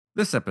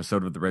This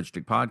episode of the Red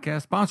Stick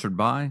Podcast sponsored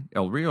by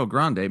El Rio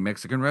Grande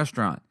Mexican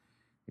Restaurant.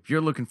 If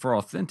you're looking for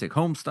authentic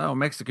home-style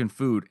Mexican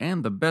food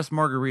and the best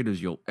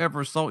margaritas you'll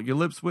ever salt your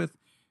lips with,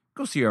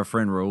 go see our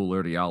friend Raul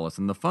Urdiales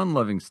and the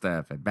fun-loving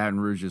staff at Baton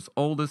Rouge's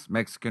oldest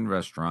Mexican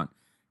restaurant,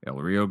 El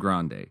Rio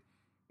Grande,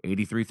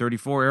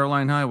 8334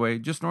 Airline Highway,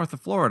 just north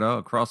of Florida,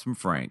 across from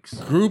Frank's.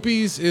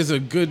 Groupies is a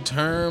good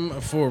term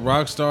for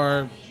rock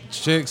star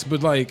chicks,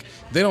 but like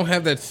they don't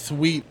have that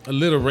sweet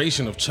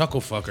alliteration of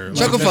chuckle fucker.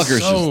 Chuckle fucker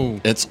is so,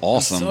 it's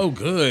awesome. It's so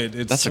good.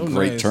 That's so a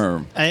great nice.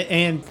 term.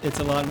 And it's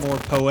a lot more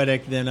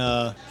poetic than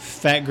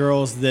fat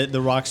girls that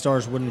the rock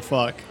stars wouldn't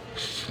fuck.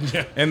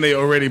 Yeah, and they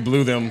already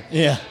blew them.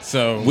 Yeah.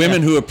 So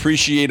Women who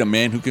appreciate a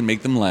man who can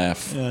make them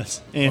laugh.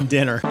 Yes. And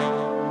dinner.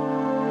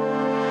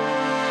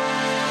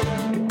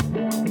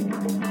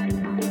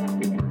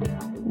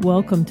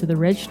 Welcome to the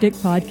Red Stick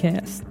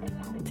Podcast.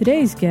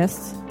 Today's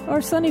guests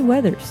are Sonny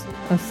Weathers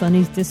of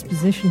Sonny's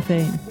Disposition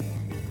fame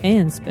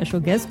and special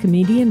guest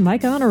comedian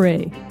Mike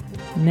Honore.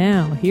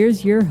 Now,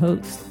 here's your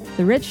host,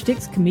 the Red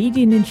Stick's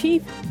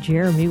comedian-in-chief,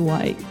 Jeremy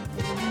White.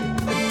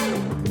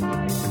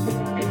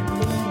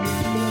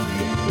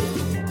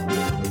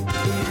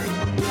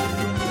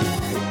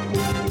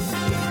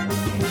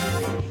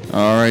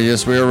 All right,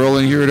 yes, we are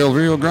rolling here at El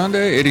Rio Grande,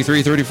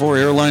 8334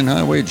 Airline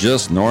Highway,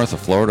 just north of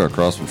Florida,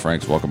 across from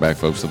Frank's. Welcome back,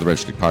 folks, to the Red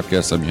Stick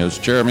Podcast. I'm your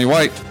host, Jeremy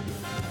White.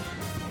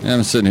 And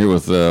I'm sitting here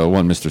with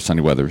one Mr.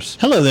 Sonny Weathers.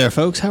 Hello there,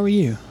 folks. How are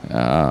you?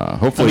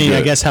 Hopefully I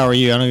good. guess how are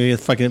you? I don't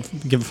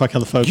give a fuck how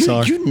the folks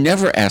are. You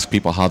never ask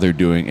people how they're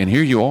doing, and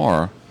here you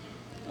are,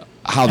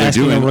 how they're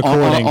Asking doing a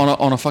recording.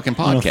 on a fucking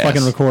podcast. On a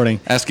fucking recording.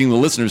 Asking the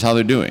listeners how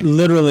they're doing.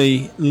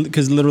 Literally,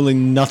 because literally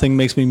nothing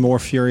makes me more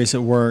furious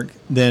at work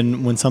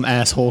than when some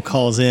asshole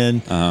calls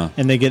in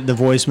and they get the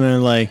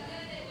voicemail like,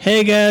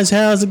 "Hey guys,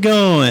 how's it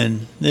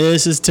going?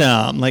 This is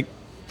Tom." Like,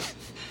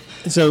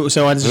 so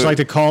I just like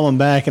to call him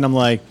back, and I'm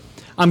like,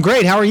 "I'm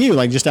great. How are you?"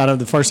 Like, just out of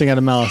the first thing out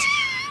of mouth.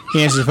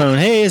 He answers the phone.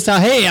 "Hey, it's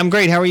Tom. Hey, I'm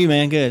great. How are you,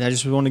 man? Good. I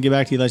just wanted to get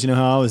back to you, let you know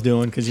how I was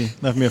doing, because you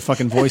left me a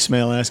fucking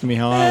voicemail asking me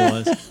how I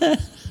was."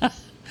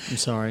 I'm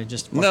sorry.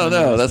 Just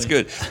No, that's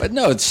good. But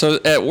no, it's so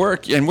at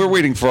work, and we're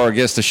waiting for our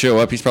guest to show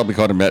up. He's probably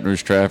caught in Baton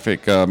Rouge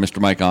traffic. Mr.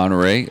 Mike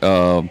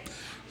Honore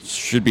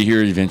should be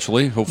here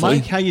eventually, hopefully.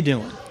 Mike, how you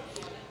doing?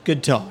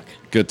 Good talk.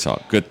 Good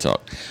talk.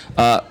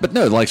 But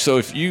no, like, so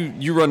if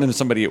you run into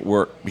somebody at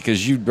work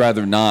because you'd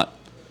rather not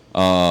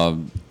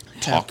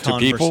talk to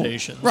people,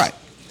 right?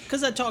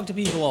 Because I talk to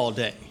people all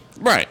day.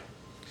 Right.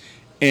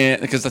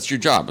 And because that's your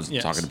job, is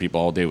Yes. talking to people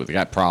all day with they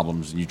got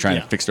problems and you're trying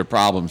Yeah. to fix their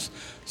problems.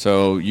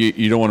 So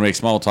you don't want to make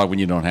small talk when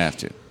you don't have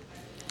to.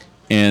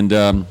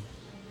 And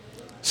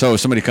so if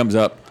somebody comes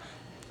up,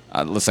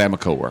 let's say I'm a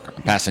coworker,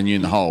 I'm passing you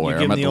in the hallway. You or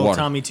give I'm him at the the old water.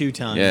 Tommy 2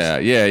 times. Yeah.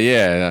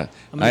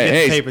 I'm gonna get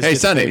the papers, Hey, get the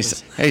Sonny.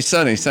 papers. Hey,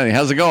 Sonny.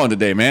 How's it going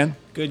today, man?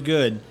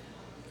 Good.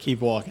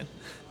 Keep walking.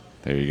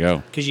 There you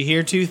go. Because you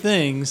hear two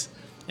things,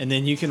 and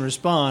then you can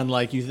respond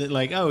like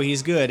oh,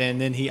 he's good, and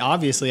then he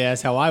obviously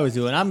asked how I was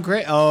doing. I'm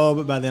great. Oh,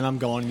 but by then I'm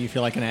gone, and you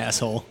feel like an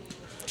asshole.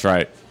 That's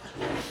right.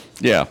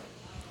 Yeah.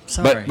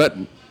 Sorry.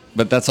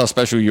 But that's how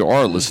special you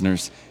are,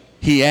 listeners.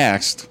 He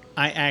asked.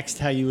 I asked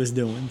how you was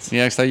doing. He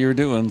asked how you were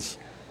doing.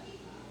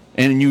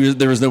 And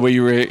there was no way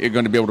you were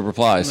going to be able to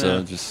reply, so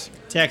No. just...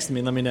 Text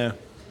me, let me know.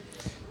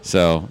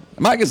 So,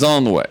 Mike is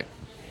on the way.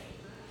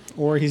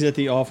 Or he's at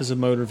the Office of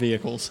Motor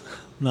Vehicles.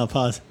 I'm not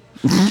positive.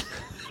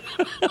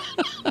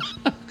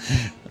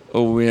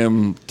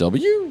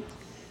 OMW?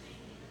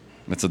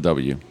 That's a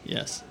W.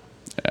 Yes.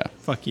 Yeah.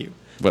 Fuck you.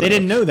 Whatever. They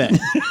didn't know that.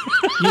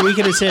 We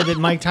could have said that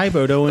Mike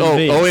typoed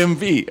OMV. Oh,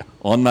 OMV.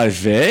 On my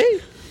way?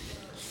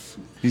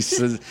 He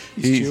says...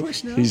 He's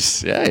Jewish now?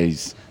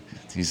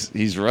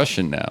 He's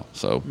Russian now,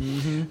 so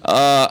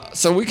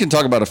so we can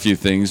talk about a few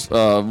things.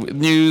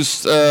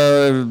 News,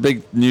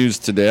 big news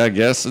today, I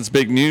guess. It's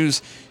big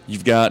news.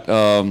 You've got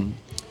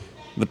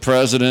the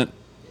president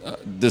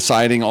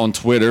deciding on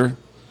Twitter,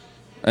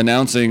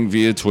 announcing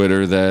via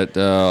Twitter that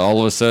all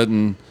of a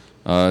sudden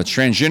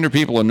transgender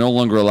people are no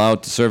longer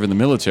allowed to serve in the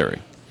military.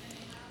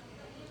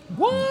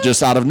 What?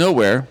 Just out of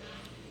nowhere.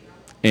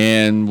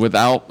 And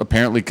without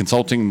apparently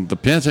consulting the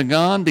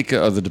Pentagon,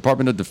 because the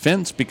Department of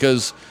Defense,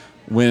 because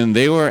when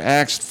they were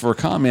asked for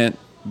comment,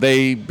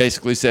 they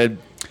basically said,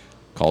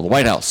 call the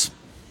White House.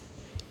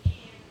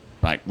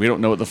 Like, we don't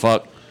know what the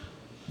fuck.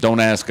 Don't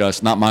ask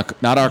us. Not my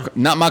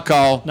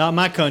call. Not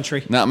my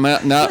country.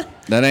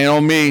 That ain't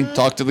on me.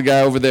 Talk to the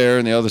guy over there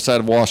on the other side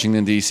of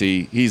Washington,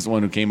 D.C. He's the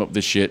one who came up with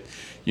this shit.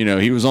 You know,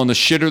 he was on the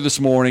shitter this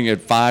morning at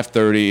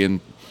 5:30 and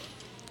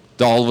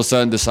all of a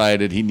sudden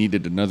decided he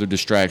needed another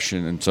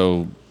distraction, and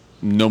so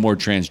no more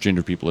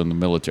transgender people in the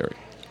military.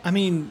 I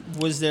mean,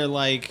 was there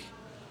like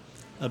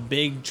a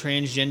big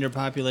transgender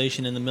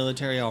population in the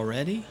military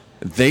already?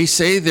 They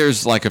say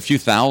there's like a few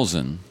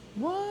thousand.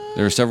 What?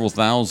 There are several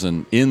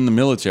thousand in the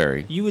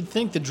military. You would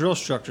think the drill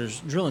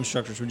instructors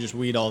would just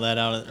weed all that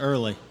out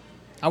early.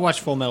 I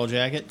watched Full Metal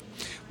Jacket.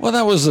 Well,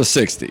 that was the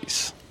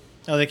 60s.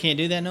 Oh, they can't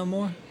do that no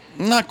more?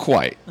 Not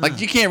quite.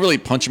 Like, you can't really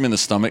punch him in the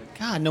stomach.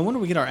 God, no wonder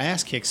we get our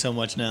ass kicked so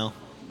much now.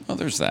 Oh,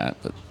 there's that.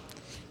 But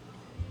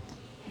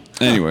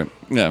Anyway,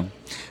 yeah.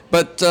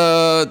 But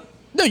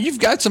no, you've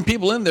got some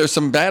people in there,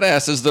 some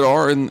badasses that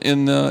are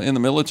in the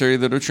military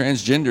that are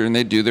transgender, and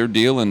they do their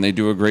deal and they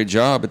do a great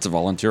job. It's a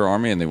volunteer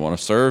army, and they want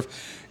to serve,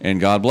 and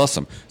God bless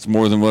them. It's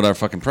more than what our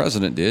fucking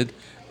president did.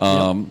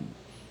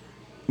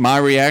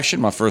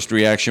 My first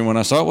reaction when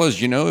I saw it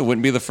was, it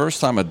wouldn't be the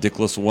first time a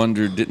dickless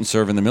wonder didn't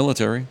serve in the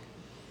military.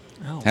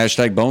 Oh.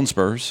 Hashtag bone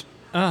spurs.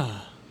 Yeah.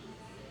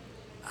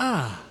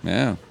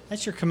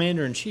 That's your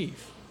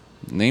commander-in-chief.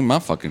 Name my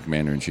fucking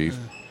commander-in-chief.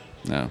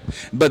 No.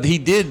 But he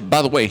did,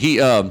 by the way,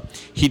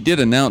 he did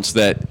announce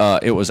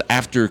that it was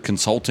after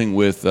consulting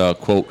with,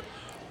 quote,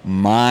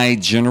 my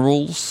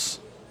generals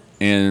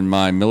and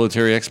my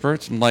military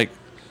experts. I'm like,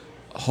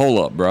 hold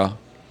up, bro.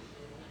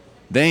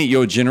 They ain't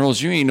your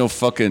generals. You ain't no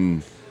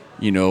fucking,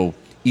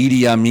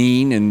 Idi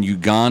Amin in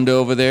Uganda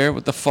over there.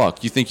 What the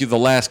fuck? You think you're the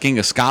last king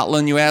of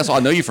Scotland, you asshole?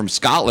 I know you're from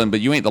Scotland, but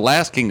you ain't the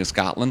last king of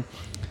Scotland.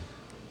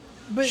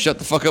 But, shut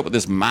the fuck up with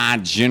this my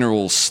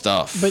general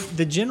stuff. But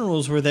the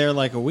generals were there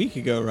like a week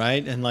ago,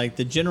 right? And like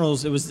the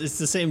generals, it's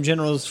the same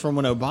generals from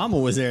when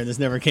Obama was there. This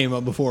never came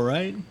up before,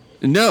 right?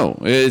 No,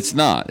 it's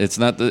not. It's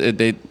not.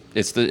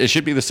 It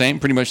should be the same,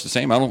 pretty much the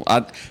same.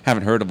 I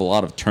haven't heard of a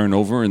lot of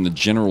turnover in the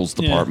generals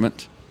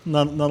department.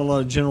 Not a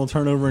lot of general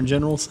turnover in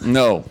generals.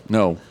 No.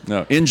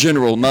 In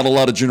general, not a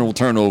lot of general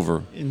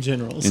turnover. In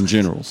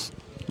generals.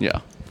 Yeah.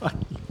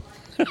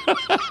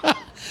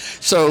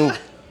 So.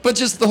 But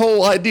just the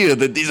whole idea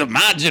that these are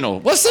my general.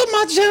 What's up,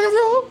 my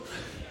general?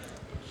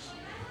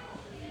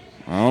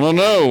 I don't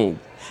know.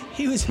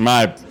 He was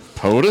my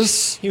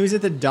POTUS. He was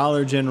at the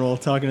Dollar General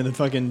talking to the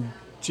fucking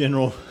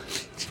general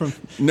from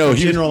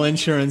General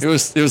Insurance. It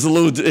was a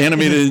little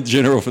animated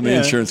general from the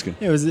insurance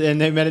company. It was,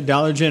 and they met at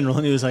Dollar General,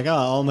 and he was like, "Oh,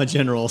 all my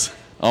generals."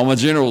 All my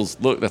generals.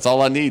 Look, that's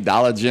all I need.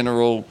 Dollar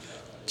General,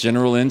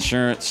 General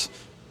Insurance.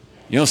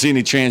 You don't see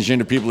any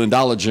transgender people in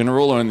Dollar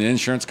General or in the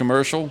insurance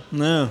commercial.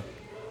 No.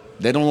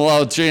 They don't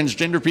allow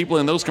transgender people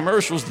in those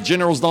commercials. The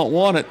generals don't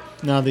want it.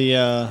 Now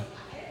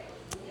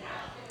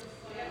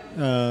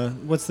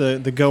what's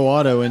the Go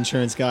Auto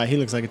insurance guy? He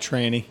looks like a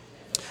tranny.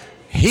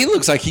 He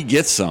looks like he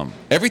gets some.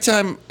 Every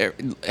time,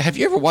 have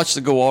you ever watched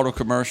the Go Auto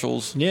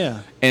commercials?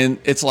 Yeah. And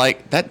it's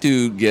like, that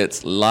dude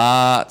gets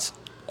lots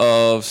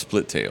of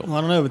split tail. Well,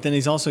 I don't know, but then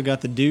he's also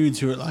got the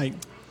dudes who are like,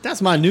 that's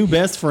my new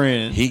best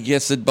friend. He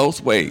gets it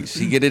both ways.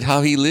 He get it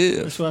how he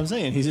lives. That's what I'm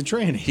saying. He's a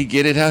tranny. He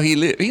get it how he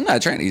lives. He's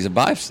not a tranny. He's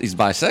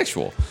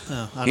bisexual.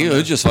 Oh,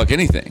 He'll just fuck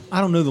anything. I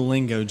don't know the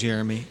lingo,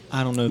 Jeremy.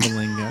 I don't know the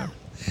lingo.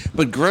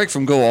 But Greg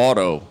from Go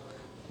Auto,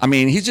 I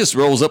mean, he just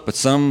rolls up at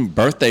some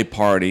birthday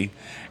party,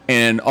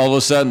 and all of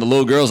a sudden the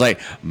little girl's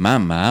like, my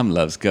mom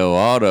loves Go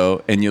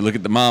Auto. And you look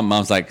at the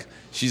mom's like,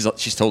 she's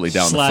totally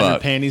down to fuck. Sliding her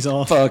panties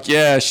off. Fuck,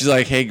 yeah. She's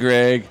like, hey,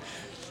 Greg.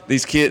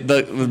 These kids,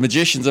 the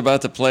magician's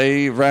about to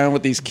play around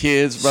with these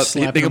kids.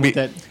 They're going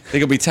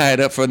to be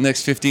tied up for the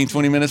next 15,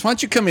 20 minutes. Why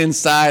don't you come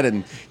inside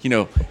and,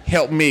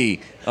 help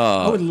me?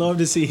 I would love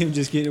to see him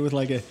just get it with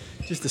like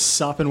just a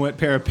sopping wet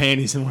pair of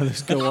panties in one of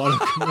those Go Auto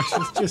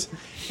commercials.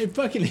 It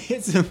fucking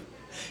hits him.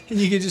 And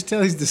you can just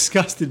tell he's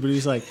disgusted, but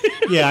he's like,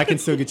 yeah, I can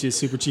still get you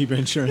super cheap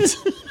insurance.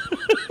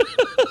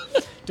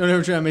 Don't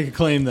ever try to make a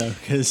claim, though,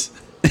 because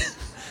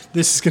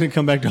this is going to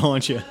come back to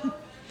haunt you.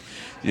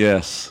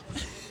 Yes.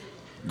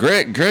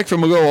 Greg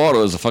from Go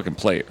Auto is a fucking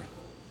player.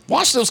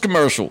 Watch those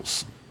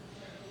commercials.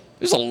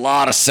 There's a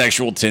lot of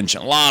sexual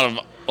tension, a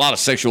lot of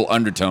sexual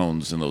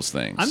undertones in those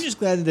things. I'm just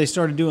glad that they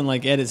started doing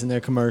like edits in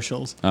their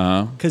commercials.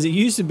 Because it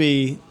used to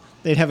be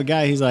they'd have a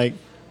guy who's like,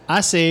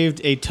 I saved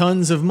a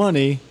tons of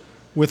money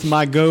with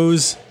my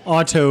Go's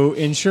Auto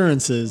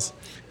insurances,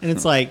 and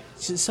it's like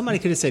somebody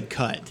could have said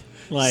cut.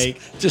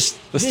 Like,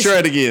 let's try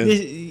it again.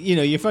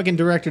 Your fucking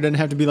director doesn't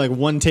have to be like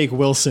one take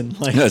Wilson.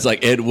 Like, no, it's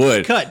like Ed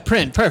Wood. Cut,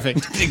 print,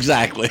 perfect.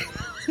 Exactly.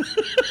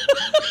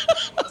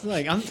 It's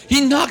like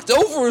he knocked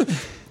over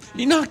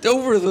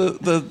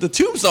the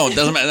tombstone.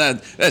 Doesn't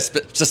matter. That's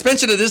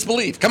suspension of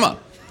disbelief. Come on.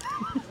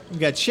 We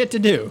got shit to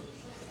do.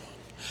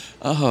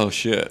 Oh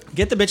shit.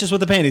 Get the bitches with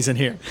the panties in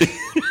here.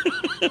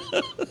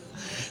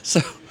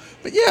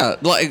 But yeah,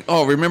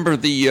 remember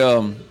the?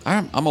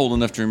 I'm old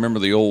enough to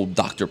remember the old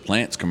Dr.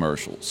 Plants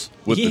commercials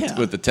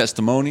with the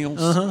testimonials.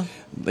 Uh-huh.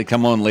 They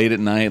come on late at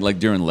night, like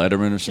during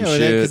Letterman or some shit.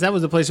 Because that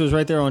was the place that was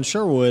right there on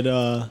Sherwood.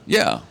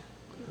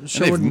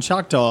 Sherwood and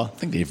Choctaw. I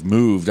think they've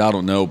moved. I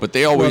don't know, but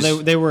they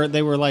always they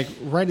were like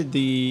right at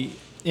the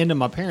end of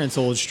my parents'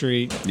 old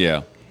street.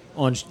 Yeah.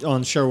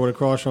 On Sherwood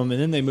across from,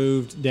 and then they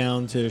moved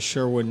down to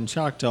Sherwood and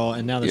Choctaw,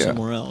 and now they're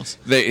somewhere else.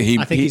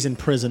 I think he's in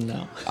prison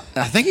now.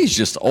 I think he's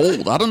just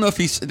old. I don't know if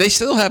they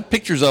still have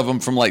pictures of him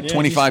from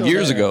 25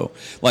 years ago.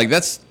 Like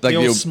that's like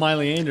the old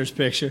Smiley Anders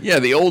picture. Yeah,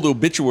 the old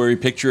obituary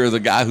picture of the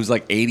guy who's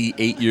like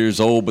 88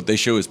 years old, but they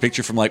show his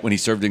picture from like when he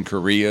served in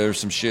Korea or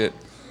some shit.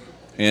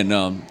 And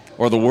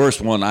or the worst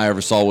one I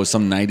ever saw was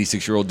some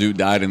 96-year-old dude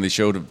died, and they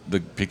showed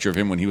the picture of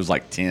him when he was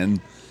like 10.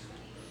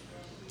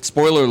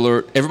 Spoiler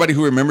alert, everybody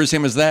who remembers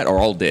him as that are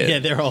all dead. Yeah,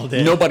 they're all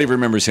dead. Nobody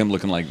remembers him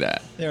looking like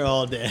that. They're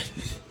all dead.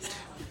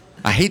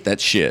 I hate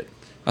that shit.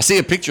 I see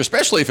a picture,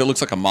 especially if it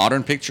looks like a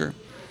modern picture,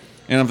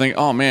 and I'm thinking,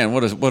 oh man,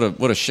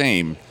 what a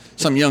shame.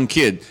 some young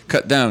kid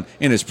cut down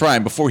in his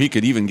prime before he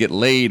could even get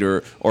laid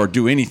or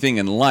do anything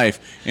in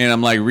life. And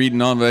I'm like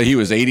reading on that he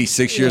was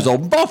 86 years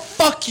old. But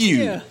fuck you.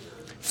 Yeah.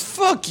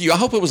 Fuck you. I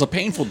hope it was a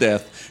painful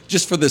death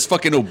just for this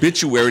fucking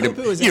obituary. I hope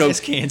it was ass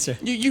cancer.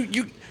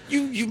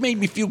 You made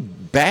me feel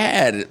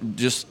bad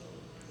just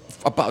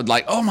about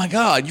like, oh my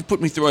God, you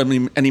put me through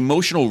an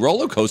emotional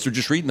roller coaster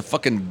just reading the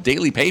fucking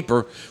daily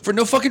paper for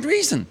no fucking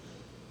reason.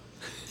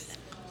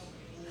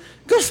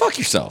 Go fuck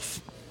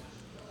yourself.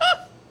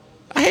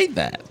 I hate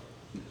that.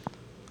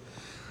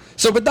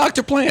 So, but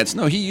Dr. Plants,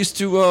 no, he used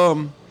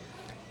to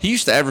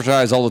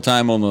advertise all the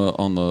time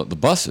on the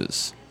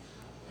buses.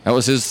 That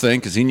was his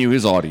thing because he knew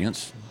his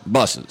audience.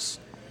 Buses.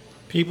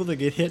 People that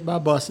get hit by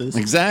buses.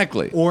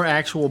 Exactly. Or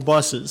actual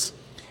buses.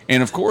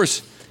 And of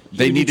course,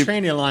 they need needed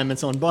training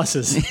alignments on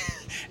buses.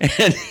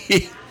 And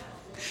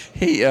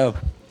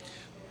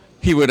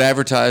he would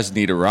advertise,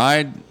 need a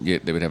ride.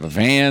 They would have a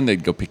van.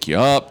 They'd go pick you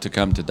up to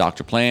come to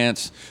Dr.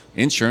 Plants.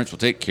 Insurance will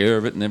take care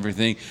of it and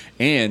everything.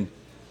 And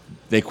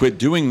they quit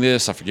doing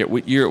this. I forget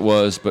what year it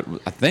was, but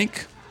I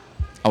think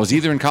I was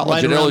either in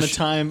college right at around LSU. the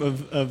time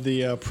of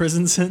the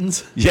prison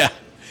sentence. Yeah.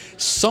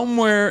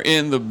 Somewhere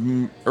in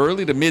the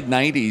early to mid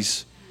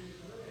 90s,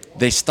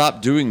 they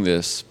stopped doing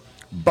this.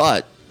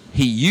 But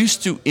he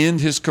used to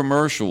end his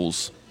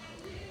commercials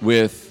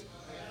with,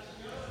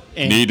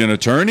 need an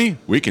attorney?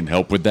 We can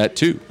help with that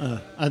too.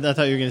 I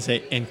thought you were going to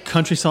say, and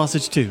country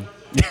sausage too.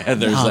 Yeah,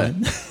 there's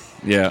that.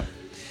 Yeah.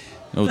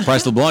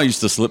 Price LeBlanc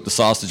used to slip the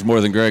sausage more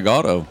than Greg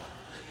Otto.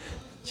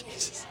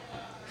 Jesus.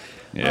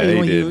 Yeah,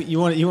 he did. You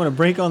want to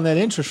break on that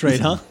interest rate,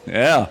 huh?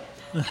 Yeah.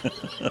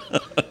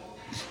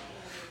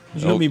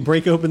 Just let me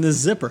break open this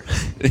zipper.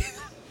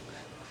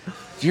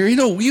 You're in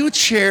a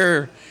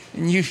wheelchair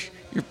and you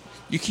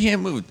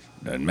can't move.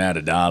 Doesn't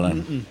matter,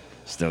 darling. Mm-mm.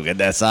 Still get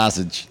that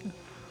sausage.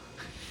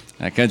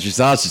 That country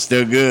sausage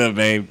still good,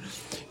 babe.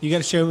 You got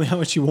to show me how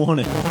much you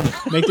want it.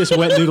 Make this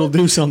wet noodle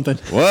do something.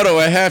 What do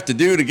I have to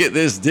do to get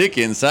this dick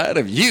inside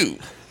of you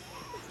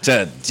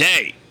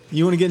today?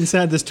 You want to get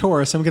inside this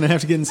Taurus? I'm going to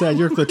have to get inside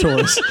your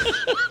clitoris.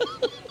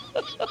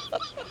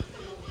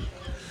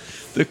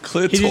 The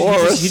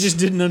clitoris. He just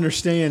didn't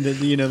understand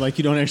that, like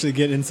you don't actually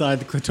get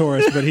inside the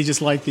clitoris, but he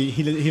just liked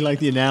he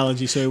liked the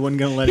analogy, so he wasn't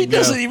going to let it go.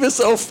 He doesn't even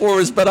sell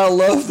Fords, but I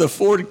love the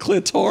Ford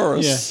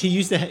clitoris. Yeah, he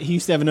used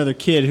to have another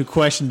kid who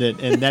questioned it,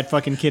 and that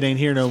fucking kid ain't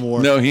here no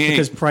more. No, he ain't.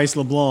 Because Price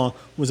LeBlanc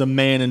was a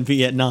man in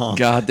Vietnam.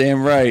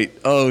 Goddamn right.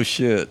 Oh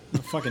shit. A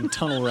fucking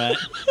tunnel rat.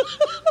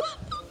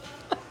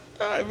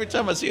 Every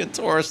time I see a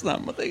Taurus, I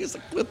think it's a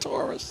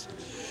clitoris.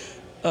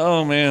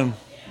 Oh man.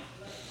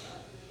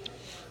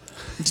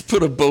 Just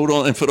put a boat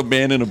on and put a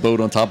man in a boat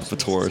on top of a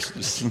Taurus.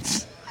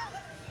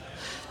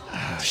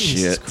 Jesus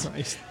shit.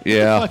 Christ.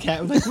 Yeah. What the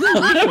fuck happened? Like,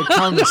 we had a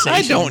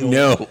conversation.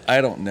 I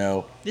don't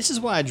know. This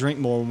is why I drink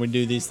more when we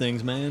do these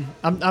things, man.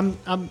 I'm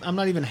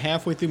not even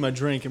halfway through my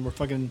drink, and we're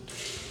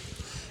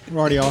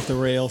already off the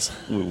rails.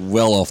 We're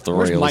well off the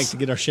Where's rails. Mike to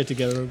get our shit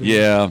together? Over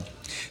Yeah.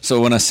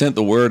 So when I sent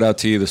the word out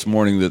to you this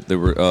morning that they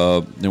weren't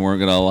going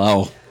to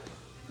allow,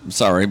 I'm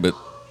sorry, but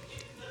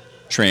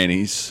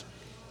trannies.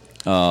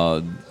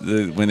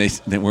 When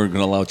they weren't going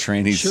to allow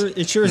trannies.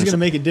 It sure is going to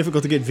make it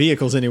difficult to get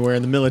vehicles anywhere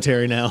in the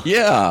military now.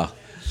 Yeah.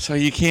 So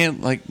you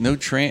can't no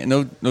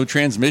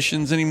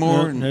transmissions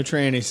anymore. No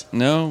trannies.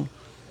 No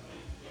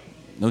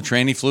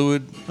tranny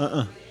fluid.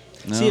 No.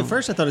 No. See, at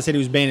first I thought it said he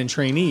was banning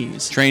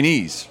trainees.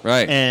 Trainees,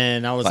 right?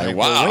 And I was like,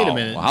 wow, well, wait a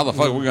minute. How the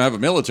fuck are we gonna have a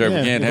military?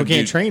 Yeah, if we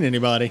can't train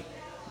anybody.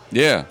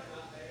 Yeah.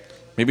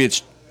 Maybe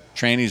it's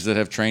trainees that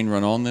have train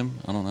run on them.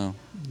 I don't know.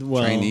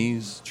 Well,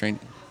 Trainees.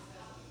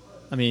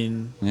 I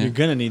mean, Yeah. you're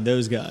gonna need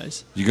those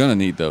guys. You're gonna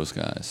need those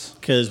guys.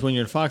 Because when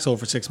you're in a foxhole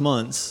for 6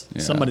 months,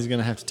 Yeah. somebody's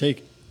gonna have to take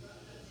it.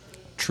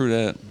 True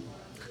that.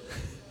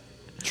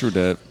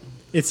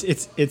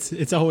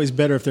 It's always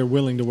better if they're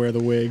willing to wear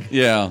the wig.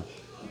 Yeah.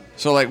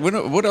 So,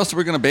 what else are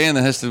we going to ban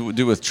that has to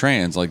do with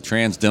trans? Like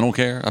trans dental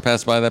care? I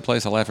pass by that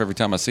place. I laugh every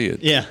time I see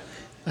it. Yeah.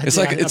 I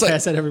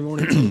pass that every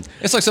morning.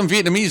 It's like some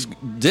Vietnamese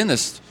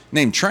dentist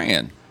named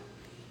Tran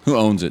who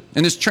owns it,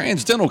 and it's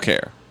trans dental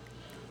care.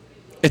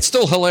 It's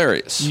still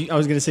hilarious. I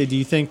was going to say,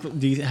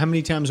 how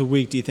many times a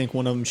week do you think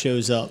one of them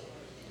shows up?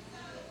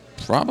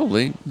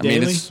 Probably. Daily? I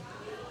mean, it's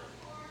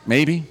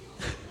maybe.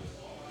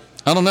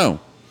 I don't know.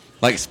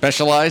 Like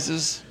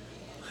specializes.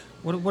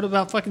 What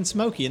about fucking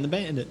Smokey and the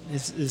Bandit?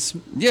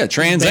 Yeah,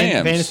 Trans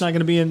Ams. Bandit's not going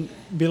to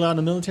be allowed in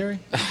the military?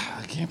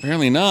 I can't.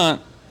 Apparently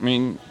not. I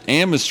mean,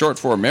 AM is short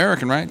for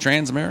American, right?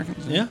 Trans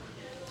Americans. Yeah.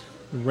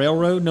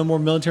 Railroad. No more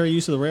military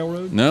use of the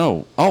railroad.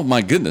 No. Oh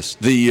my goodness.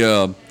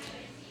 The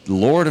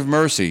Lord of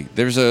Mercy.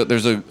 There's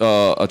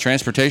a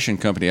transportation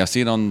company. I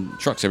see it on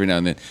trucks every now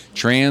and then.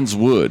 Trans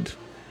Wood.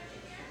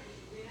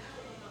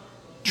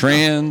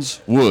 Trans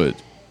Wood.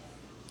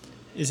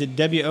 Is it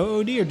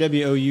WOOD or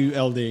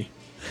WOULD?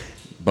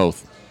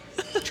 Both.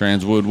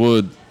 Transwood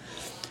wood.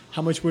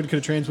 How much wood could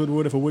a trans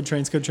wood if a wood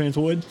trains could trans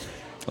wood?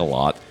 A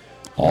lot.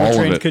 Wood All of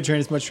trains it. could train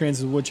as much trans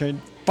as wood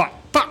train. Fuck.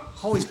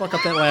 Always fuck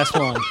up that last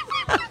one.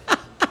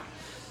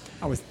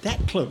 I was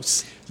that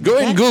close. Go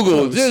ahead and That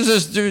Google.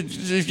 close.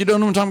 If you don't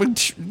know what I'm talking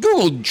about,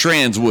 Google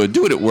Transwood.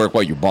 Do it at work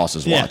while your boss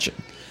is watching.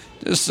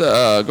 Just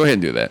go ahead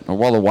and do that. Or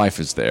while the wife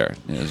is there.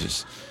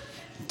 Just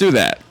do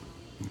that.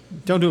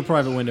 Don't do a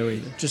private window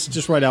either.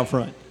 Just right out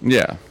front.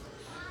 Yeah.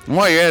 And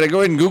while you're at it, go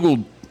ahead and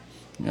Google,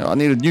 I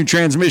need a new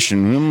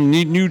transmission.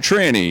 Need new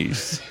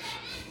trannies.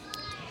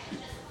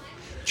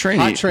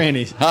 Hot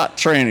trannies. Hot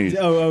trannies.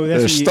 Oh,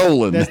 they're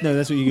stolen.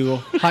 That's what you Google.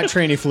 Hot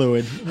tranny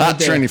fluid. Hot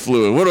tranny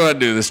fluid. What do I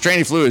do? This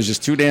tranny fluid is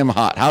just too damn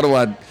hot. How do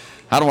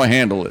I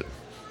handle it?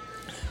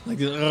 Like,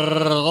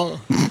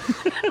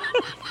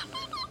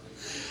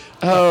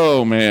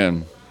 oh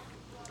man.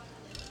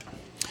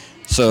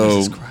 So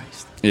Jesus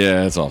Christ.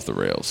 Yeah, it's off the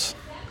rails.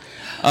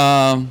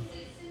 I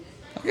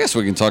guess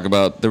we can talk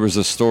about. There was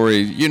a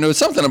story.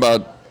 Something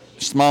about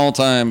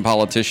small-time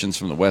politicians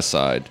from the West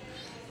Side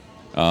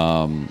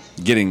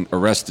getting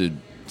arrested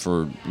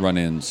for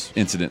run-ins,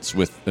 incidents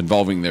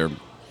involving their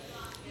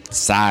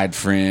side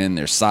friend,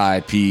 their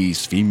side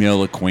piece,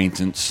 female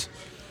acquaintance.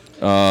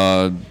 we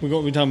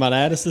talking about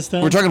Addis this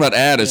time? We're talking about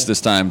Addis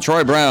this time.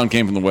 Troy Brown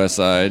came from the West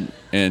Side,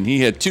 and he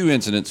had 2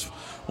 incidents,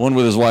 one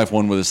with his wife,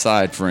 one with his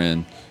side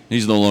friend.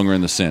 He's no longer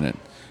in the Senate.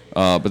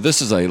 But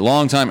this is a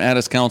longtime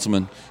Addis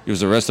councilman. He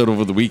was arrested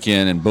over the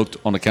weekend and booked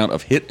on account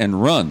of hit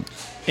and run.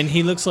 And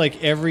he looks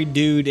like every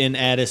dude in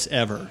Addis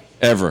ever.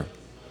 Ever.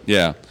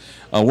 Yeah.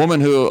 A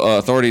woman who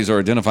authorities are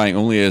identifying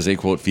only as a,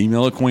 quote,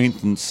 female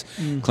acquaintance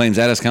claims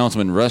Addis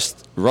councilman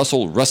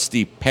Russell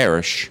Rusty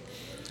Parrish.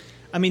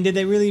 I mean, did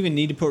they really even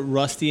need to put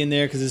Rusty in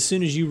there? Because as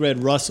soon as you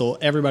read Russell,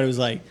 everybody was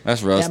like,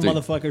 That's Rusty. That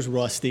motherfucker's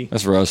Rusty.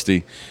 That's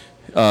Rusty.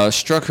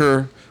 Struck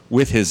her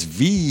with his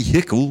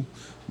vehicle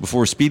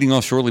before speeding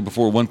off shortly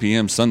before 1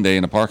 p.m. Sunday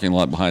in a parking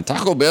lot behind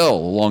Taco Bell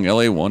along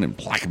LA1 in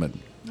Plaquemine.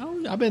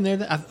 Oh, I've been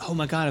there. Oh,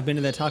 my God, I've been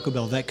to that Taco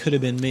Bell. That could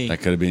have been me. That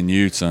could have been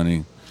you,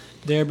 Sonny.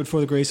 There, but for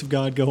the grace of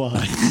God, go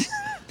on.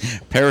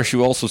 Parrish,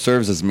 who also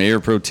serves as mayor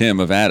pro tem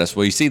of Addis.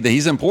 Well, you see, that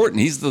he's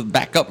important. He's the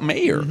backup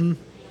mayor.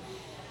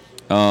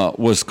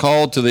 Was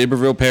called to the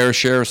Iberville Parish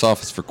Sheriff's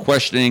Office for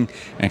questioning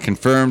and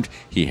confirmed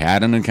he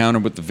had an encounter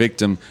with the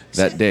victim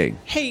that day.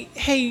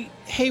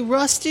 Hey,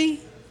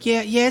 Rusty?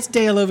 Yeah, it's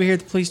Dale over here at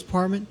the police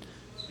department.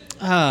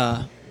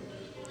 Oh,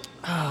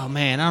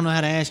 man, I don't know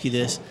how to ask you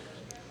this.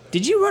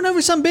 Did you run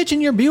over some bitch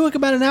in your Buick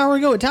about an hour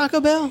ago at Taco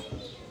Bell?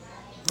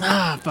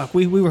 Fuck,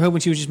 we were hoping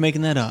she was just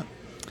making that up.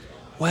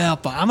 Well,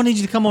 fuck, I'm going to need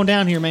you to come on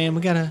down here, man.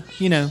 We got to, it's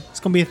going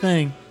to be a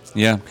thing.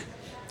 Yeah,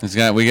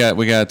 we got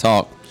to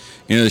talk.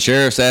 The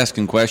sheriff's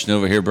asking question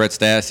over here. Brett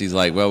Stassie's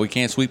like, well, we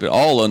can't sweep it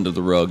all under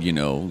the rug, We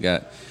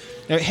got.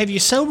 Have you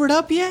sobered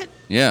up yet?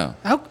 Yeah.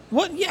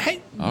 What? Yeah.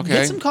 Hey, Okay.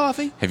 Get some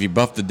coffee. Have you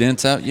buffed the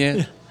dents out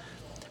yet?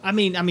 I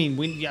mean,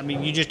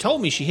 you just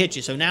told me she hit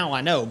you, so now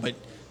I know. But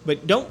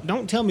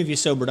don't tell me if you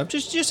sobered up.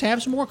 Just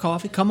have some more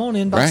coffee. Come on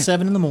in by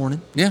 7 in the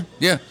morning. Yeah.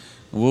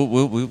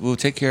 We'll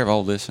take care of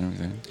all this and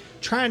everything.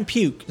 Try and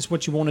puke is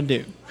what you want to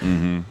do.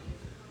 Mm-hmm.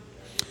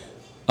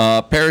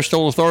 Parrish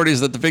told authorities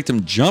that the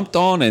victim jumped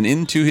on and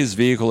into his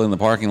vehicle in the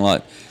parking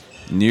lot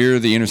near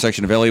the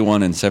intersection of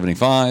LA1 and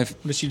 75.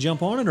 Did she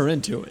jump on it or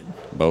into it?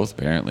 Both,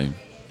 apparently.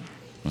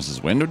 Was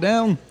his window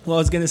down? Well, I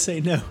was going to say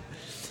no.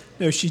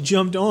 No, she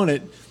jumped on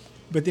it,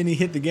 but then he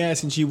hit the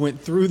gas and she went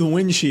through the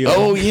windshield.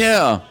 Oh,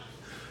 yeah.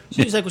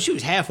 She was like, well, she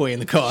was halfway in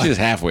the car. She was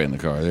halfway in the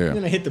car, there.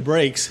 Then I hit the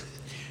brakes.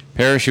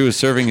 Parrish, who was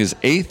serving his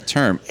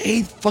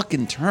 8th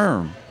fucking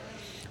term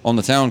on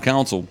the town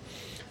council,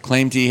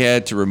 claimed he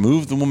had to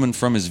remove the woman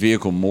from his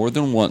vehicle more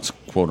than once,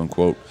 quote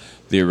unquote,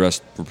 the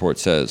arrest report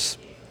says.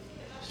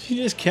 She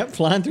just kept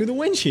flying through the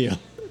windshield.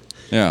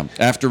 Yeah.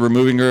 After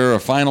removing her a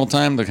final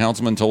time, the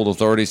councilman told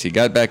authorities he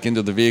got back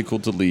into the vehicle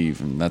to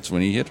leave, and that's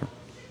when he hit her.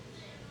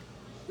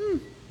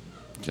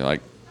 So, I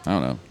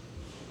don't know.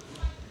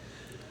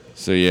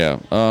 So, yeah.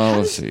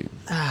 Let's see.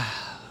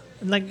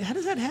 Like, how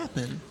does that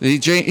happen?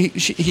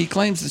 He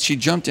claims that she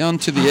jumped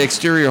onto the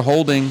exterior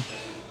holding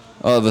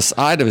the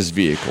side of his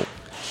vehicle.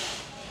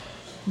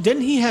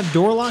 Didn't he have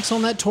door locks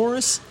on that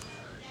Taurus?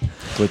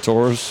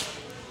 Clitoris.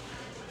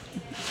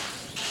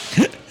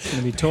 It's going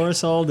to be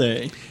Taurus all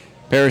day.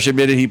 Parrish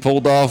admitted he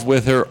pulled off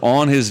with her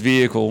on his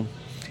vehicle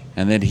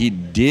and that he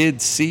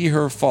did see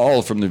her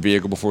fall from the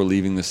vehicle before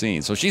leaving the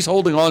scene. So she's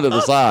holding on to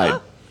the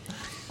side.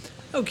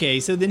 Okay,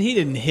 so then he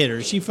didn't hit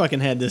her. She fucking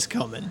had this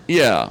coming.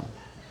 Yeah.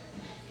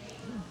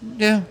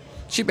 Yeah.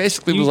 She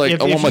basically was like,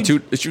 I want my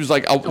 $2. She was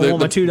like, I want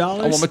my $2.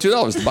 I want my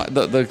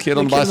 $2. The kid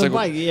on the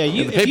bicycle.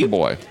 Yeah, the paper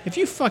boy. If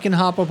you fucking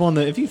hop up on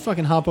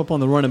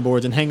the running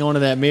boards and hang on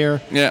to that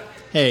mirror. Yeah.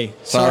 Hey,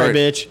 sorry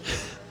bitch.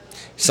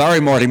 Sorry,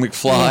 Marty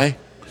McFly.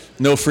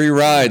 No free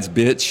rides,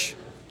 bitch.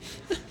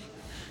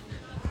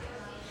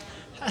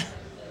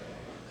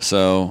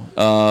 So,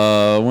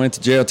 went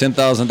to jail,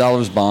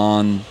 $10,000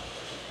 bond.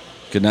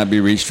 Could not be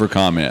reached for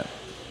comment.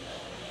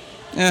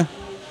 Yeah.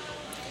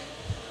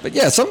 But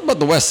yeah, something about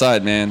the West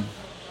Side, man.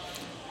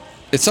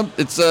 It's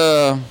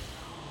a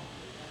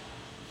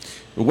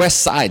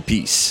West Side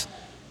piece.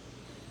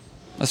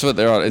 That's what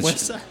they're on. It's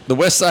West Side? The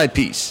West Side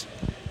piece.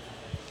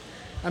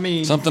 I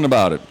mean, something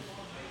about it.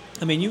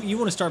 I mean, you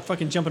want to start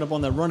fucking jumping up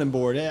on that running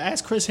board.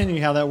 Ask Chris Henry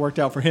how that worked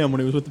out for him when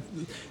he was with the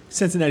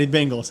Cincinnati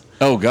Bengals.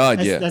 Oh God,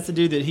 That's the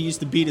dude that he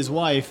used to beat his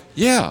wife.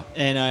 Yeah.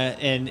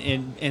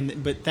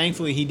 But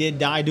thankfully he did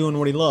die doing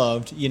what he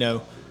loved. You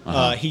know,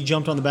 he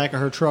jumped on the back of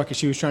her truck as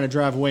she was trying to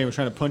drive away and was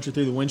trying to punch her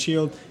through the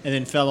windshield, and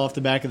then fell off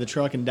the back of the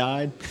truck and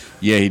died.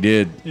 Yeah, he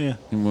did. Yeah.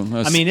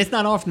 I mean, it's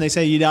not often they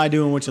say you die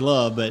doing what you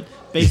love, but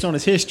based on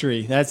his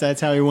history, that's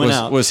how he went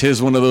out. Was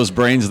his one of those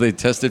brains they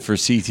tested for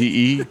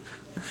CTE?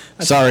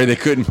 Sorry, they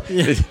couldn't.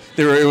 Yeah.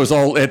 It was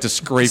all. They had to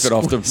scrape it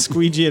off the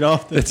squeegee it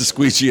off. They had to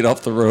squeegee it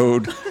off the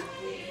road.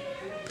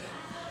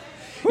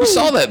 We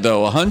saw that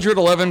though.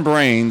 111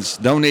 brains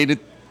donated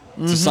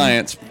to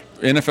science.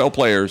 NFL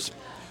players.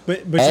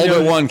 But all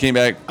but one came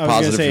back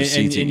positive for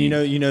CTE. And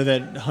you know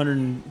that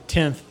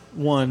 110th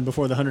one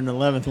before the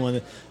 111th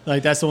one.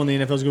 Like that's the one the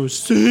NFL goes.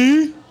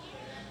 See,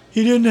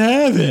 he didn't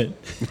have it.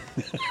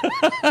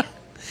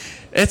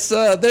 It's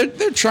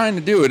they're trying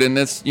to do it, and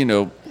that's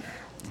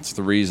it's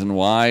the reason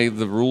why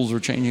the rules are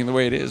changing the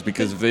way it is,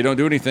 because if they don't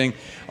do anything,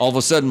 all of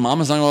a sudden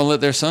mama's not going to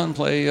let their son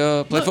play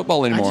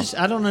football anymore.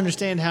 I don't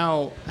understand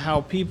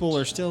how people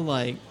are still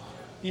like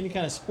any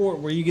kind of sport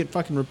where you get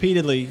fucking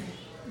repeatedly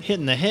hit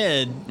in the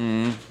head.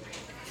 Mm.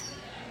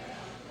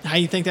 How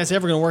you think that's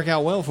ever going to work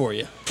out well for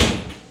you?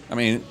 I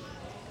mean,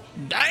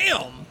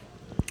 damn.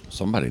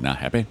 Somebody not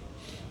happy.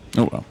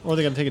 Oh well. Or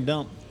they're going to take a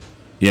dump.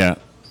 Yeah,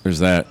 there's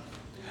that.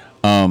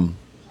 Where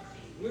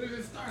did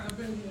it start? I've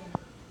been here.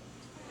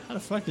 How the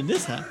fuck did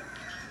this happen?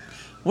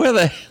 Where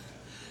the?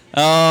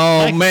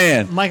 Oh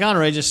man! Mike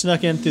Honore just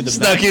snuck in through the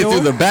back door?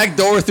 Through the back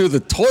door through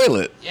the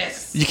toilet.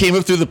 Yes. You came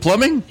up through the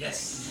plumbing.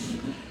 Yes.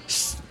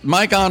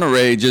 Mike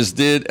Honore just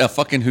did a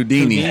fucking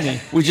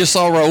Houdini. We just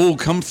saw Raul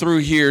come through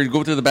here,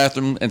 go to the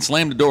bathroom, and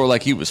slam the door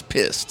like he was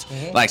pissed.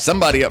 Mm-hmm. Like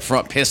somebody up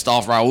front pissed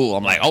off Raul.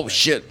 I'm like, oh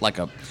shit, like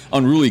a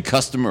unruly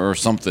customer or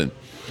something.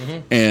 Mm-hmm.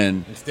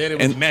 And instead it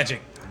was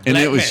magic. And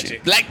it was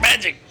black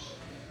magic.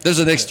 There's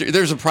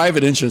a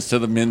private entrance to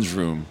the men's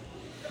room.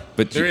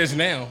 But there is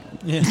now.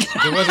 Yeah.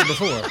 There wasn't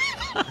before.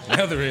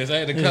 Now there is. I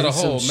had to cut a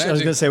hole. I was going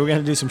to say, we're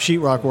going to do some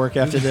sheetrock work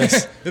after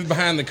this. It's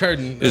behind the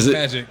curtain. Is it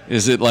magic?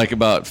 Is it like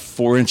about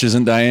 4 inches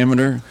in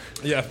diameter?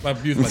 Yeah, I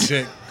used my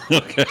chick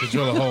to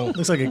drill a hole.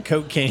 Looks like a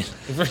Coke can.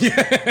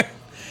 Yeah.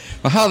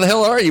 Well, how the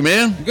hell are you,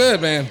 man?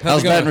 Good, man.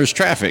 How's Baton Rouge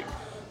traffic?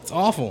 It's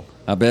awful.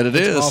 I bet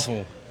it's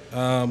awful.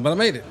 But I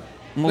made it.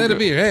 Glad to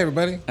be here. Hey,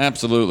 everybody.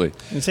 Absolutely.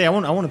 And say, I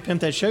want to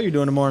pimp that show you're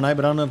doing tomorrow night,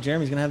 but I don't know if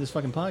Jeremy's going to have this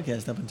fucking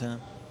podcast up in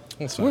time.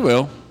 We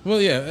will. Well,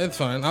 yeah, it's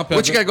fine.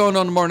 What you got going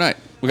on tomorrow night?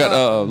 We got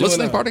a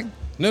listening party?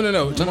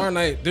 No. Tomorrow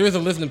night, there is a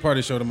listening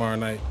party show tomorrow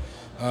night.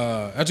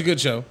 That's a good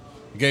show.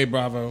 Gabe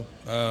Bravo,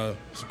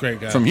 he's a great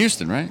guy. From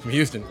Houston, right? From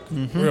Houston.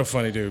 Mm-hmm. Real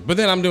funny dude. But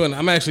then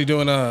I'm actually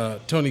doing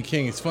Tony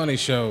King's funny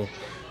show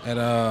at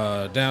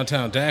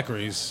downtown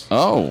Daiquiris.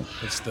 Oh.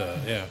 It's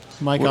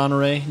Mike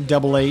Honore,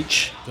 Double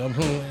H.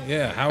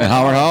 Yeah,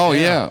 Howard Hall,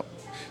 yeah.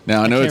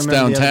 Now I know it's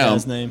downtown.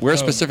 Where Oh.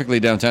 specifically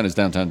downtown is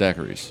downtown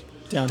Daiquiris?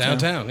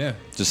 Downtown, yeah.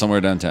 Just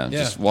somewhere downtown. Yeah.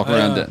 Just walk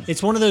around it.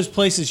 It's one of those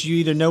places you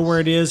either know where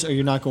it is or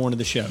you're not going to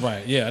the show.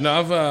 Right, yeah.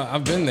 No,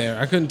 I've been there.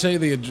 I couldn't tell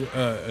you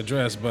the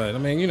address, but I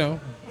mean,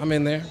 I'm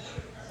in there.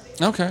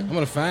 Okay. I'm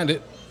going to find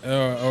it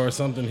or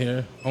something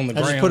here on the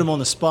ground. Just put him on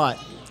the spot.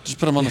 Just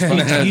put him on the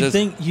spot.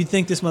 You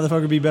think this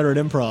motherfucker would be better at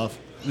improv?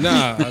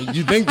 Nah,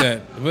 you think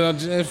that. But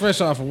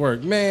fresh off of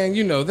work. Man,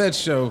 that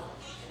show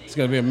is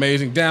going to be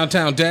amazing.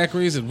 Downtown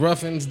Daiquiris at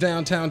Ruffin's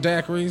Downtown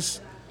Daiquiris.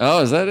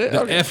 Oh, is that it? The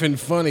effing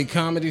funny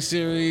comedy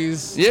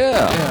series.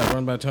 Yeah,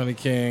 run by Tony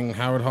King,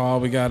 Howard Hall.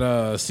 We got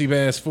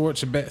Seabass Fort,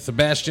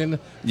 Sebastian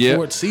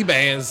Fort,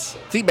 Seabass.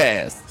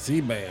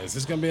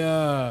 It's gonna be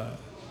a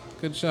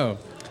good show.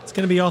 It's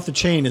gonna be off the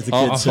chain, as the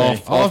kids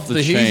say. Off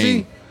the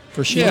chain.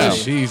 For sure. Yeah.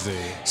 Cheesy.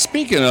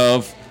 Speaking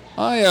of,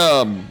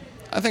 I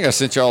think I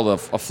sent y'all a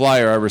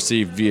flyer I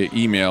received via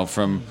email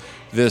from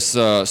this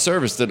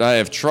service that I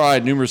have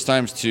tried numerous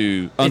times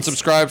to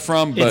unsubscribe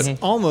from, but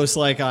it's almost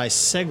like I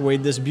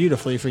segued this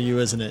beautifully for you,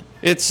 isn't it?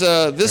 It's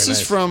this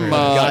is from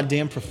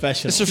goddamn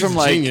professional. This is from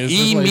like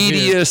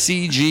eMedia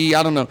CG.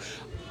 I don't know.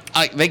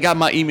 They got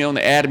my email and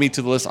they added me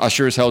to the list. I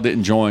sure as hell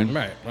didn't join.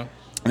 Right. Well,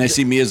 and they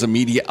see me as a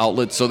media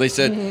outlet, so they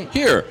said,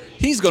 "Here,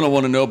 he's going to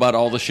want to know about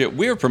all the shit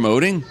we're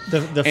promoting."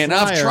 And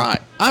flyer.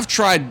 I've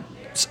tried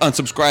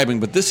unsubscribing,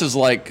 but this is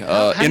like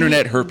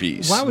internet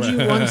herpes. Why would you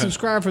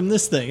unsubscribe from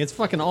this thing? It's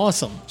fucking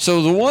awesome.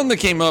 So the one that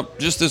came up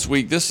just this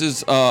week, this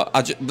is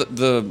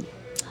the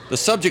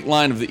subject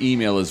line of the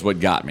email is what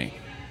got me.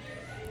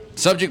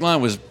 Subject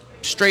line was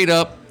straight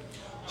up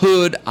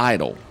hood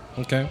idol.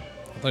 Okay.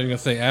 I thought you were going to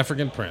say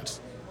African prince.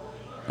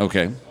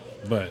 Okay.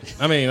 But,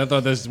 I mean, I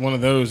thought that's one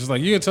of those. It's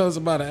like, you can tell us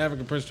about an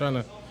African prince trying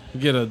to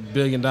get $1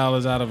 billion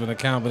out of an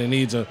account, but he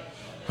needs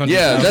 $100,000.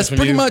 Yeah, that's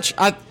pretty much,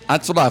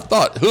 that's what I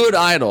thought. Hood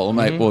idol. I'm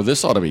like, well,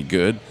 this ought to be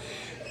good.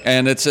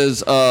 And it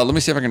says, let me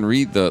see if I can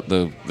read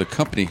the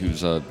company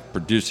who's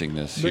producing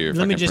this here.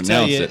 Let me just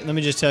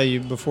tell you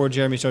before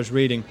Jeremy starts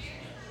reading,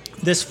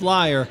 this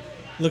flyer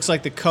looks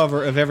like the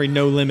cover of every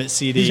No Limit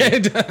CD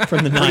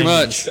from the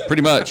 90s.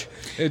 Pretty much.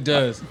 It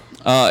does.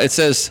 It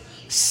says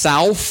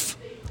South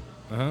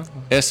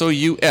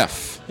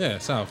SOUF. Yeah,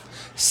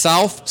 South.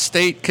 South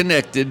State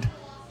Connected /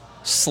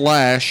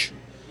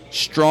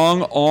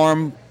 Strong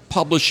Arm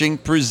Publishing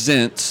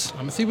presents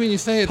I'm see when you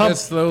say it,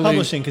 that's slowly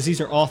publishing because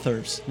these are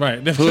authors.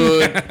 right.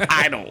 Hood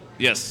Idol.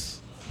 Yes.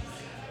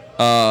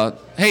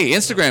 Hey,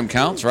 Instagram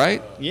counts,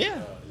 right?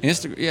 Yeah.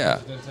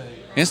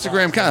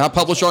 Instagram counts. I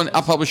publish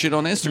it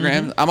on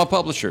Instagram. I'm a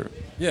publisher.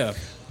 Yeah.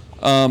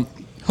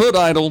 Hood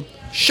Idol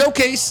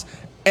Showcase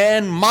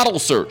and Model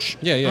Search.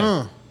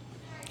 Yeah.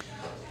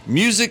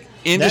 Music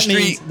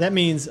industry. That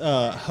means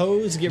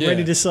hoes get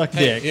ready to suck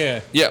dick. Yeah.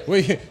 Yep.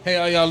 Hey,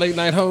 all y'all late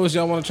night hoes,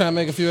 y'all want to try and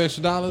make a few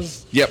extra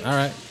dollars? Yep. All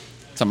right.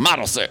 It's a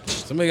model search.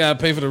 Somebody got to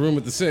pay for the room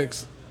at the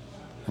 6.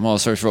 I'm gonna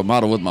search for a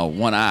model with my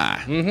one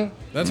eye.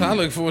 That's how I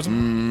look for it.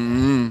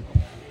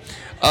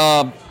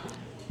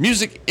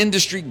 Music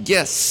industry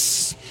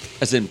guests,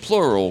 as in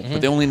plural,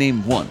 but they only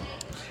name one,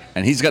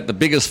 and he's got the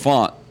biggest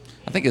font.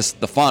 I think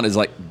the font is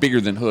like bigger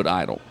than Hood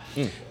Idol.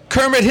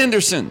 Kermit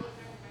Henderson.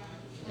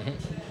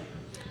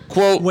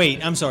 Quote.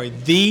 Wait, I'm sorry.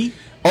 The.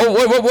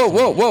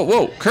 Oh,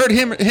 whoa. Kurt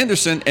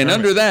Henderson, and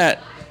under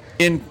that,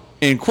 in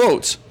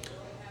quotes,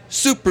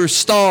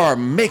 superstar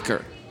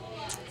maker.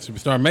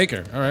 Superstar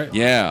maker. All right.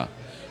 Yeah.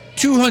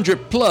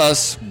 200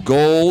 plus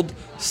gold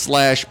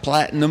 /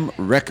 platinum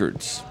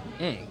records.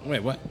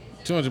 Wait, what?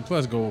 200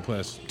 plus gold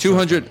plus.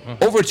 200,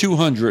 over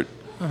 200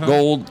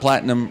 gold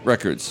platinum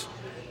records.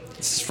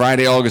 It's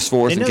Friday, August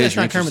 4th. They know in case that's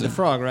you're not Kermit interested. the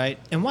Frog, right?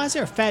 And why is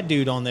there a fat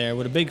dude on there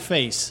with a big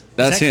face?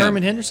 That's is that him.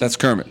 Kermit Henderson? That's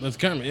Kermit. That's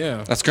Kermit,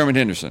 yeah. That's Kermit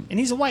Henderson. And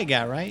he's a white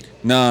guy, right?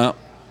 No,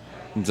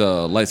 he's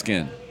a light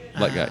skinned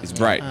black guy. He's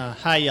bright.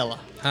 High yellow.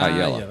 High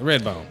yellow. Yeah,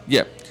 red bone.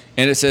 Yep.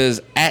 And it says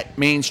at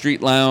Main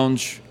Street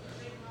Lounge,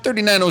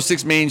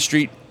 3906 Main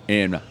Street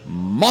in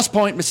Moss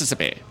Point,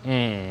 Mississippi.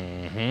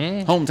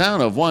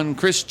 Hometown of one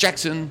Chris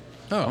Jackson.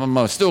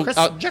 I still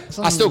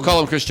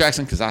call him Chris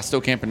Jackson because I still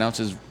can't pronounce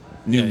his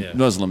new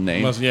Muslim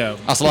name.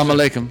 Assalamu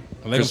alaikum.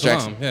 Chris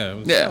Jackson.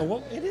 Yeah. Oh,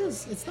 well, it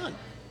is. It's not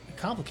a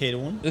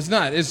complicated one. It's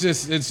not. It's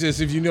just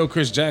if you know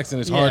Chris Jackson,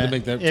 it's hard to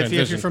make that transition.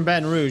 If you're from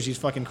Baton Rouge, he's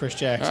fucking Chris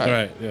Jackson.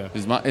 Right. Yeah.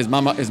 His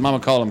mama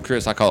call him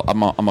Chris. I'm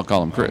gonna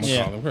call him Chris.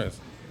 Call him Chris.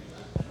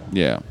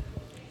 Yeah.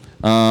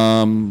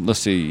 Let's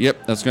see.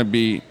 Yep, that's gonna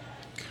be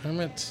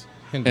Kermit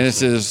Henderson. And it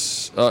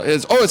says,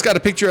 it's got a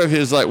picture of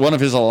his one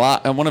of his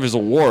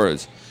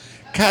awards,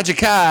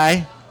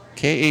 Kajakai,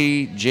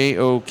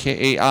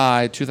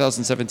 Kajokai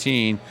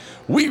 2017.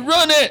 We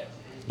run it,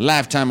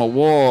 lifetime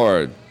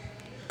award.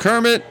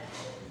 Kermit,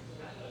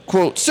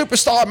 quote,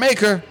 superstar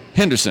maker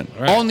Henderson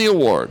on the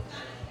award.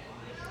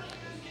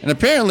 And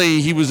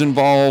apparently he was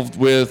involved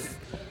with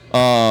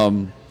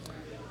Bone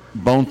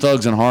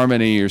Thugs and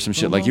Harmony or some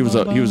shit. Like he was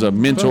a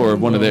mentor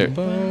of one of their.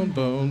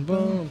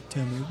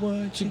 Tell me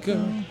what you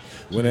got.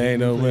 When ain't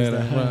nowhere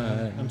to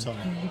hide. I'm sorry.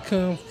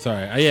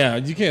 Sorry. Yeah,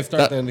 you can't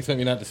start that and expect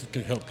me not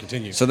to help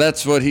continue. So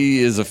that's what he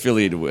is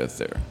affiliated with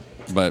there.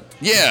 But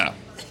yeah.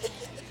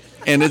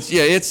 And it's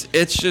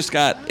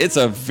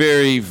a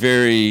very,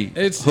 very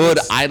hood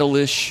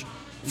idolish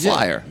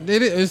flyer. Yeah,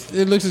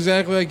 it looks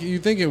exactly like you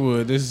think it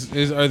would.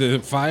 Are there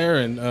fire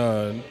and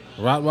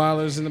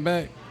Rottweilers in the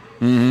back?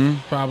 Mm-hmm.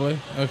 Probably.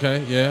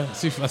 Okay. Yeah. I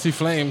see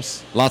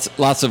flames.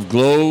 Lots of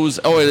glows.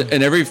 Oh,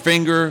 and every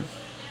finger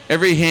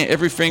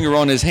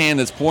on his hand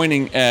that's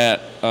pointing at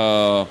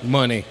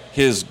money.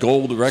 His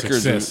gold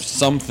record or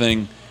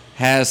something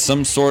has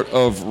some sort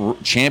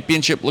of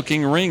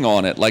championship-looking ring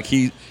on it. Like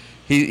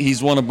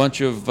he's won a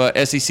bunch of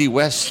SEC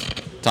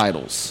West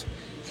titles.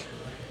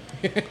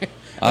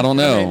 I don't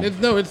know.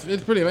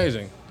 It's pretty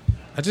amazing.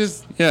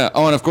 Yeah.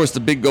 Oh, and of course the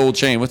big gold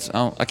chain.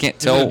 I can't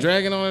tell. Is it a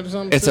dragon on it or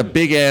something? It's a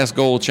big ass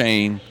gold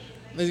chain.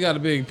 He's got a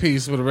big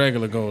piece with a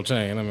regular gold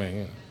chain. I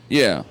mean.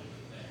 Yeah.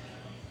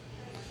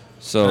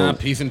 So.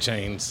 Piece and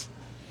chains.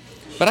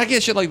 But I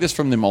get shit like this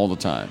from them all the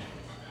time.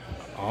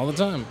 All the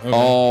time. Okay.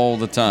 All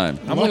the time.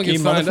 I want to get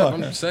signed up.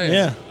 I'm just saying.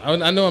 Yeah.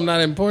 I know I'm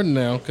not important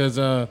now because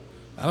I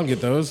don't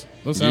get those.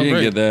 Those sound you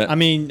didn't great. get that. I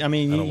mean,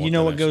 you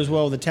know what goes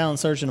well with a talent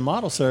search and a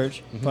model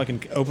search?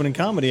 Fucking opening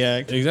comedy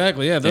act.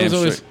 Exactly. Yeah. Those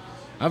always.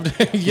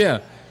 Yeah.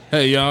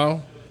 Hey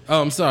y'all.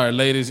 Oh, I'm sorry,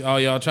 ladies. All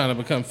y'all trying to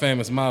become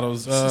famous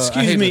models.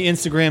 Excuse me,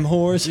 Instagram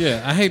whores.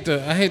 Yeah. I hate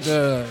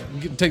to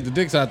take the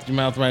dicks out your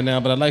mouth right now,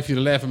 but I'd like for you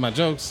to laugh at my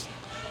jokes.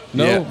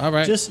 No. Yeah. All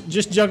right.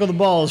 Just juggle the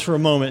balls for a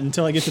moment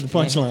until I get to the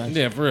punchline.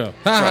 Yeah, for real.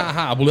 Ha ha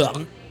ha.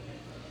 Blah.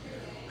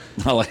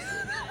 I like.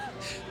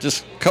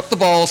 Just cup the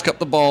balls,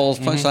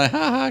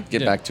 punchline,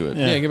 get back to it.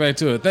 Yeah, get back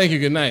to it. Thank you,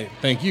 good night.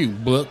 Thank you.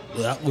 Blah.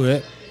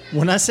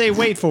 When I say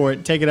wait for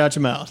it, take it out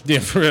your mouth. Yeah,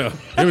 for real.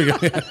 Here we go.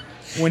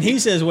 When he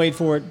says wait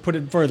for it, put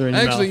it further in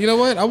your mouth. Actually, you know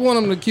what? I want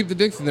them to keep the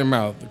dicks in their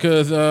mouth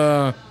because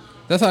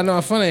that's how I know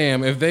how funny I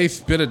am. If they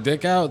spit a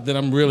dick out, then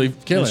I'm really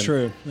killing. That's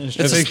true.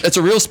 It's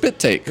a real spit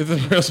take. It's a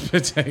real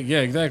spit take.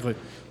 Yeah, exactly.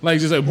 Like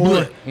just like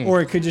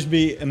or it could just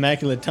be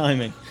immaculate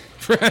timing.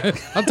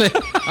 I'll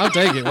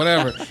take it.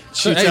 Whatever.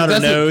 Shoots out her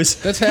nose.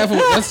 That's half.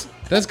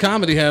 That's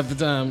comedy half the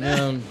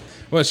time.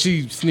 Well,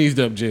 she sneezed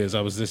up jizz.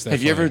 I was just that.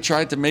 Have you ever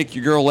tried to make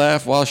your girl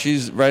laugh while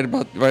she's right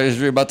as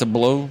you're about to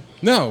blow?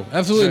 No,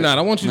 absolutely not.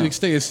 I want you to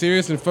stay as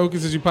serious and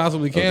focused as you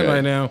possibly can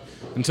right now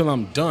until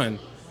I'm done,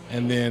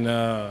 and then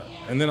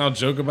I'll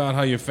joke about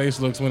how your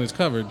face looks when it's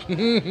covered.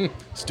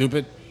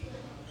 Stupid.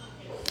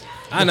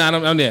 I'm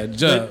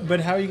But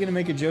how are you gonna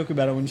make a joke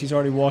about it when she's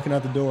already walking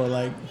out the door?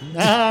 Like,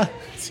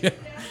 you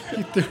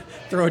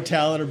throw a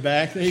towel at her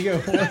back. There you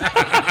go.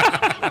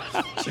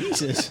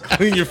 Jesus,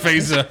 clean your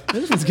face up.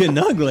 This one's getting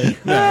ugly.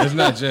 No, it's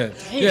not yet.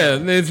 Damn.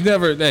 Yeah, it's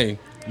never. Hey,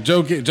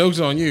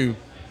 jokes on you.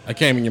 I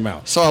came in your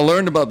mouth. So I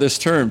learned about this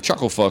term,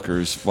 chuckle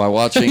fuckers, while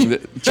watching the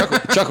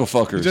chuckle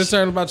fuckers. You just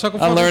learned about chuckle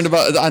fuckers? I learned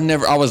about.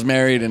 I was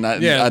married, and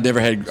I never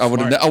had.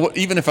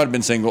 Even if I'd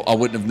been single, I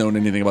wouldn't have known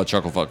anything about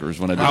chuckle fuckers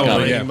when I did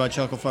comedy. Anything about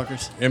chuckle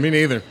fuckers? Yeah, me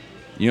neither.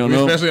 You don't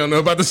know? Especially don't know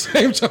about the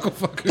same chuckle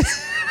fuckers.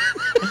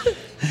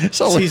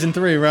 So season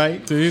 3,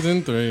 right?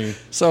 Season 3.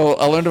 So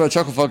I learned about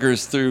chuckle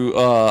fuckers through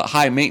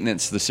High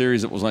Maintenance, the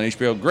series that was on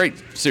HBO. Great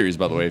series,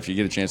 by the way. If you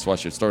get a chance to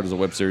watch it, it started as a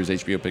web series.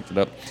 HBO picked it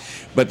up,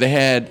 but they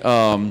had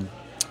the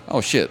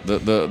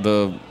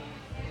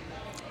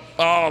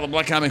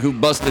black comic who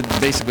busted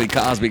basically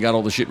Cosby, got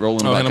all the shit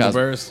rolling about Hannibal Cosby.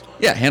 Buress?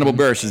 Yeah, Hannibal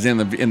Buress is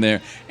in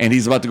there, and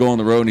he's about to go on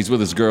the road, and he's with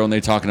his girl, and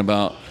they're talking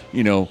about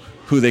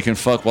who they can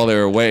fuck while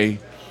they're away,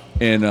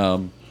 and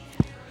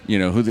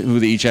who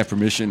they each have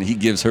permission. He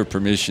gives her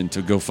permission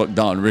to go fuck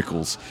Don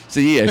Rickles. So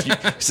yeah,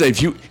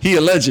 he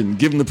a legend.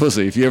 Give him the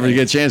pussy. If you ever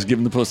get a chance, give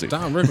him the pussy.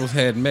 Don Rickles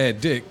had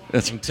mad dick.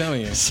 I'm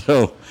telling you.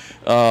 So,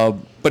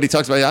 but he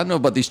talks about, I know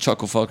about these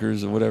chuckle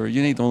fuckers or whatever.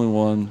 You ain't the only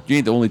one. You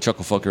ain't the only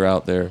chuckle fucker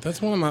out there.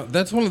 That's one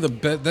of the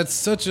best. That's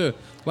such a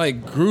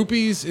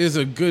groupies is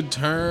a good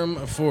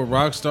term for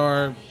rock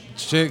star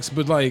chicks,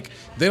 but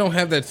they don't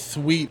have that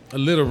sweet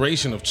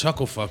alliteration of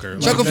chuckle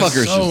fucker. Chuckle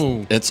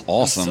fuckers, it's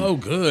awesome. It's so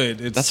good.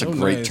 That's so a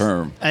great nice.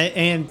 term.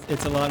 And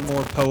it's a lot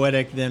more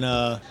poetic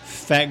than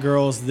fat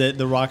girls that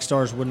the rock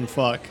stars wouldn't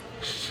fuck.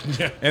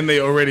 Yeah, and they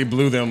already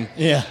blew them.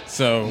 Yeah.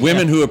 So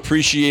women who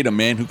appreciate a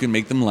man who can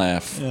make them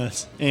laugh.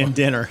 Yes, and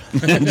dinner.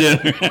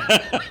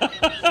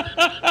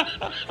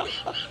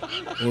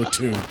 Or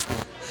 2.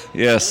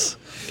 Yes,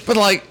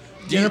 but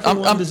dinner for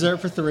one, dessert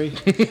for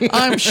 3.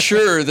 I'm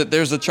sure that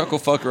there's a chuckle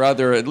fucker out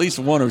there, at least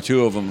one or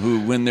two of them, who,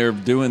 when they're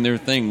doing their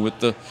thing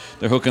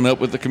they're hooking up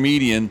with the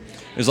comedian,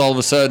 is all of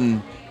a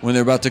sudden, when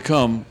they're about to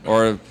come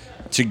or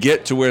to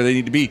get to where they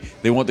need to be,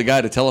 they want the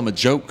guy to tell them a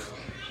joke.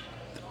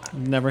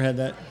 Never had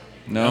that.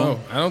 No,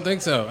 I don't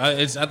think so.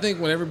 I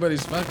think when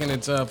everybody's fucking,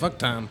 it's fuck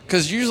time.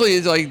 Because usually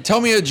it's tell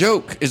me a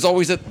joke is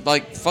always at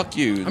fuck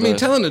you. I mean,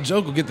 telling a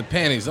joke will get the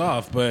panties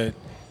off, but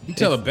you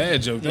tell a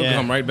bad joke, they'll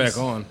come right back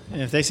on.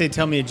 And if they say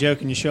tell me a joke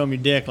and you show them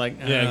your dick,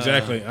 yeah,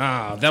 exactly.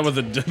 That was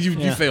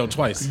you failed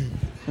twice.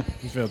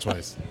 You failed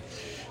twice.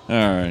 All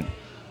right.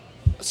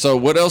 So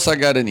what else I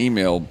got in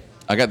email?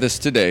 I got this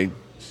today.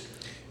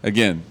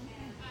 Again,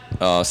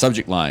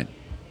 subject line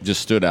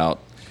just stood out.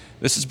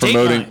 This is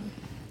promoting.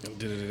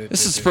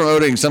 This is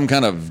promoting some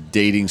kind of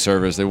dating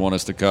service they want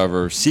us to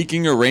cover.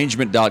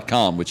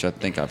 SeekingArrangement.com, which I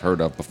think I've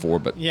heard of before,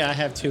 but yeah, I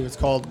have too. It's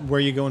called Where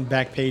You Going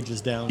Back Pages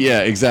Down.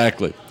 Yeah,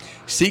 exactly.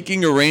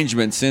 Seeking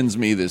Arrangement sends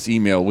me this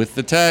email with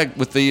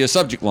the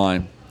subject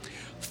line: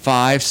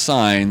 5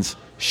 signs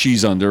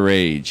she's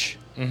underage.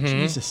 Mm-hmm.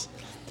 Jesus,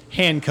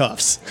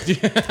 handcuffs.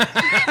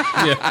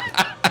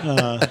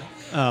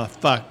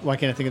 Fuck. Why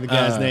can't I think of the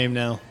guy's name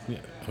now? Yeah.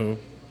 Who?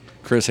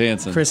 Chris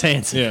Hansen. Chris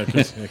Hansen. Yeah,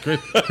 Chris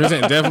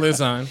Hansen, definitely a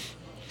sign.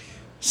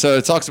 So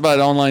it talks about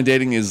online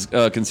dating is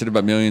considered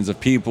by millions of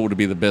people to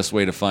be the best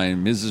way to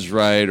find Mrs.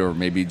 Right, or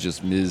maybe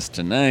just Ms.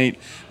 Tonight.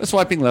 But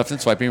swiping left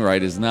and swiping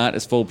right is not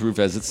as foolproof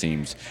as it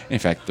seems. In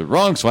fact, the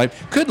wrong swipe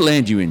could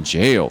land you in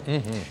jail.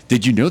 Mm-hmm.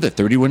 Did you know that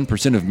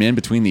 31% of men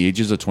between the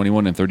ages of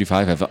 21 and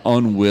 35 have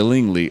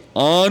unwillingly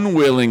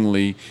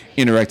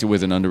interacted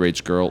with an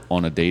underage girl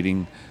on a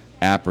dating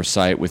app or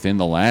site within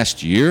the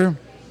last year?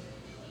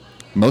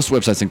 Most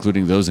websites,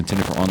 including those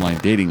intended for online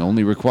dating,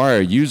 only require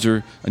a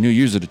new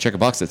user to check a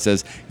box that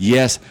says,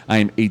 "Yes, I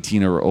am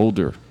 18 or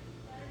older."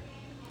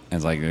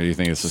 And it's do you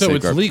think it's a so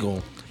it's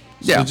legal?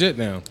 It's legit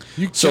now.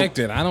 You checked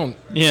it. I don't.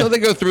 Yeah. So they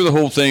go through the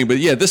whole thing, but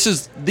yeah,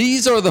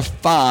 these are the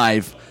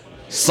 5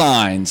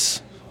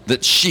 signs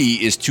that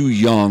she is too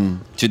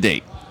young to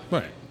date.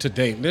 Right, to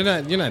date.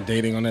 You're not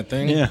dating on that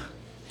thing. Yeah.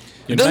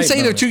 It doesn't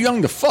say they're too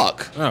young to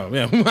fuck. Oh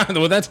yeah,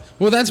 well that's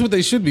what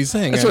they should be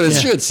saying. That's what it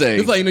should say.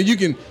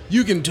 It's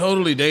you can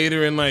totally date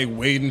her and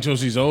wait until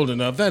she's old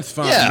enough. That's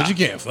fine, but you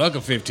can't fuck a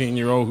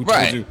 15-year-old who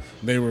told you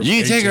they were.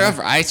 You can take her out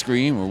for ice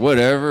cream or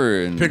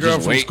whatever, and pick her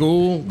up from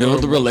school,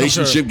 build the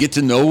relationship, get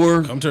to know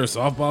her, come to her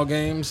softball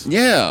games.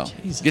 Yeah,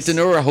 Jesus. Get to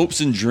know her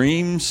hopes and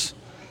dreams.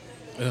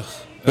 Ugh,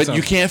 but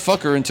you can't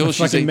fuck her until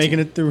she's 18. Making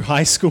it through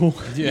high school.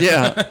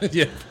 Yeah,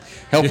 yeah.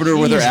 Helping her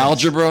with her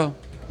algebra.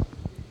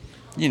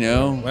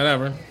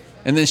 Whatever.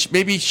 And then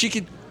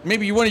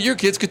maybe one of your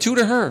kids could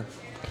tutor her.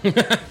 All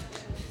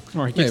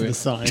right, get to the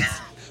signs.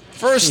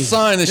 First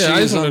sign that she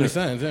is under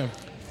signs. Yeah.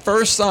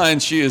 First sign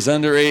she is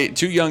underage,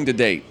 too young to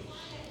date.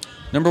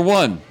 Number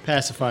 1.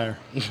 Pacifier.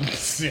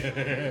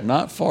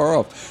 Not far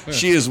off.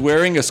 She is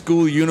wearing a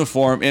school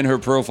uniform in her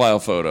profile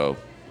photo.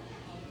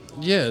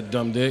 Yeah,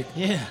 dumb dick.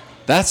 Yeah.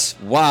 That's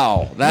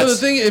wow. That's the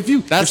thing.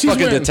 If that's she's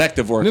fucking wearing,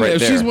 detective work no, right if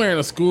there. she's wearing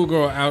a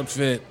schoolgirl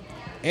outfit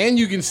and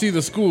you can see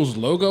the school's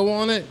logo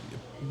on it,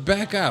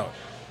 back out.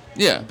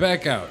 Yeah.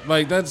 Back out.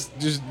 Like that's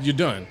just you're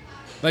done.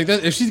 Like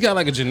that. If she's got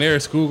like a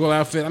generic schoolgirl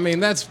outfit, I mean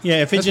that's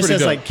Yeah, if it that's just pretty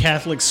says dope. like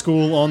Catholic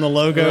school on the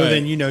logo, Right.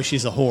 then you know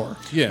she's a whore.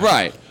 Yeah.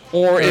 Right.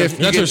 Or if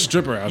that's you her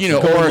stripper outfit. You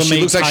know, Gold or she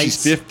lame looks like she's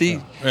tights. 50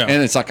 Yeah.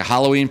 and it's like a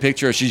Halloween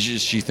picture. Or she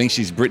thinks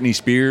she's Britney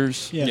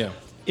Spears. Yeah. Yeah.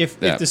 If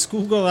Yeah. the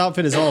schoolgirl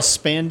outfit is all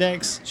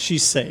spandex,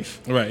 she's safe.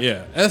 Right.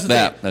 Yeah. That's the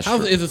That- thing. that's How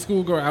true. is a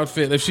schoolgirl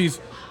outfit? If she's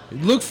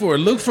look for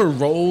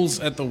rolls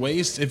at the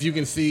waist. If you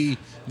can see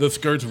the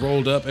skirts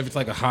rolled up, if it's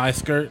like a high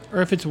skirt.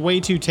 Or if it's way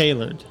too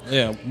tailored.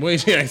 Yeah.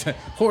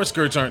 Horse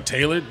skirts aren't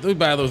tailored. They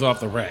buy those off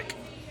the rack.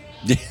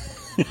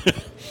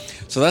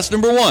 So that's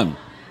number 1.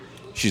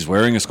 She's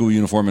wearing a school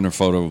uniform in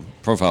her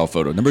profile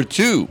photo. Number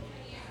 2,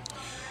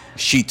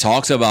 she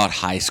talks about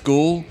high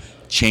school,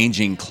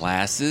 changing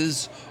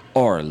classes,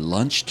 or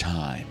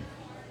lunchtime.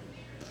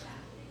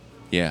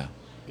 Yeah,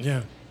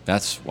 Yeah.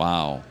 that's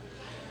wow.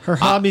 Her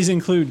hobbies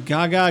include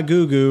gaga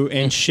goo goo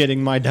and shitting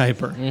my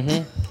diaper.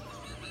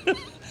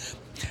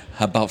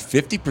 About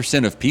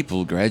 50% of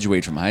people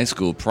graduate from high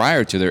school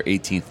prior to their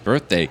 18th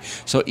birthday,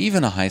 so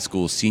even a high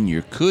school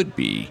senior could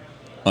be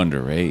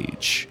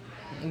underage.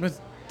 But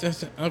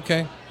that's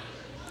okay.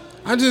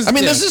 I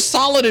mean, this is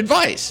solid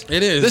advice.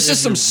 It is. This is It's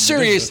some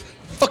ridiculous. serious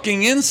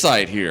fucking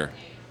insight here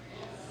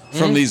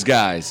from these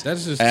guys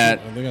That's just at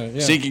yeah.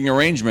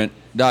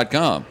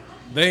 seekingarrangement.com.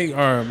 They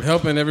are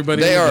helping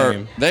everybody. They in the are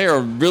game. they are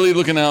really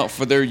looking out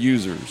for their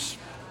users.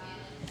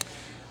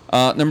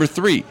 Number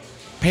 3,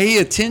 pay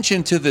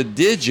attention to the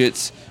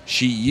digits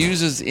she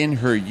uses in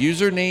her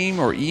username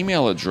or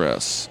email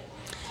address.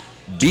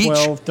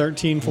 12,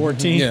 13,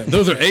 14. Yeah,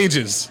 those are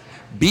ages.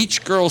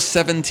 Beach Girl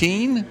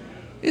 17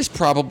 is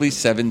probably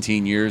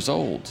 17 years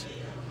old.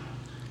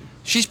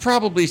 She's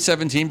probably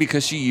 17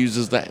 because she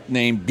uses that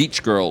name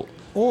Beach Girl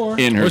Or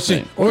in her Or,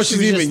 thing. she's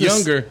was even just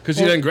this- younger because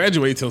she or- doesn't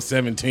graduate till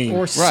 17.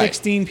 or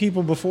 16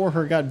 people before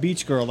her got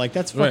beach girl. Like,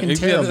 that's Right. fucking Yeah,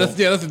 terrible.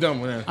 that's a dumb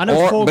one. Yeah. I know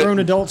Or- full-grown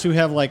but- adults who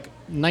have like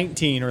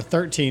 19 or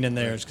 13 in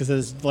theirs because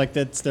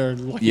that's their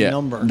lucky Yeah.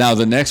 number. Now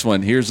the next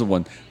one, here's the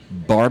one.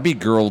 Barbie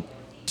Girl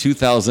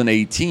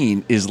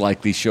 2018 is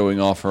likely showing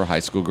off her high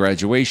school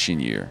graduation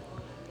year.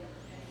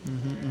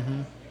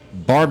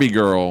 Barbie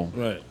Girl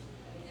Right.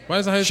 Why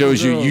is a high school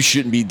shows you girl- you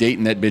shouldn't be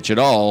dating that bitch at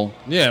all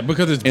Yeah,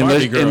 because it's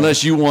Barbie girl.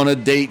 unless you want to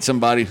date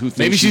somebody who thinks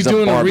Maybe she's a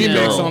doing a Barbie remix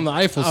girl. on the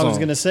Eiffel I song. was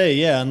gonna say,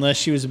 yeah, unless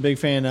she was a big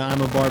fan of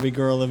 "I'm a Barbie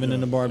girl living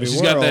in a Barbie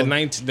She's world." got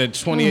that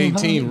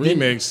 2018 Then-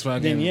 remix.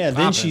 Fucking then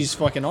poppin'. she's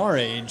fucking our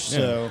age.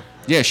 So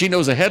Yeah, she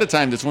knows ahead of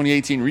time the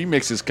 2018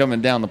 remix is coming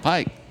down the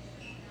pike.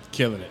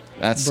 killing it.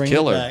 That's bring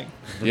killer. it back.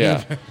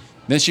 Yeah.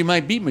 Then she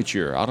might be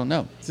mature. I don't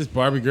know. It's this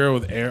Barbie girl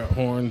with air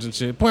horns and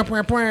shit. Pwah,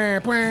 pwah,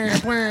 pwah,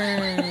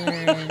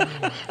 pwah,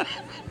 pwah.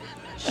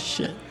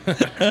 Shit.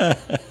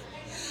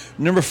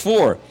 Number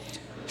 4,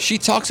 she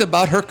talks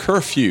about her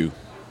curfew.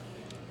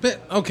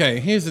 But okay,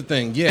 here's the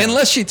thing. Yeah,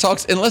 Unless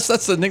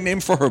that's the nickname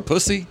for her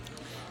pussy.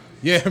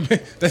 yeah,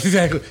 that's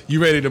exactly.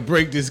 You ready to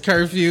break this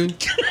curfew?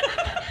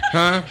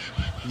 Huh?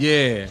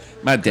 Yeah.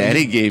 My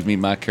daddy gave me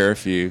my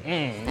curfew.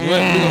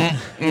 Yeah,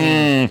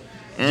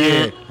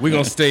 we're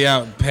gonna stay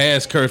out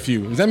past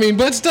curfew. Does that mean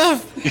butt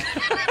stuff?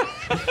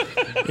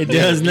 It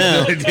does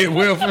now. It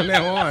will from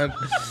now on.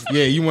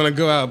 Yeah, you want to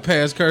go out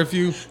past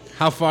curfew?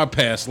 How far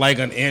past? Like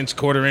an inch,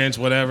 quarter inch,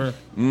 whatever.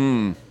 I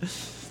don't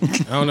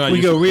know. how We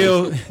you- go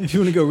real. If you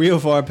want to go real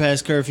far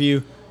past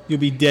curfew, you'll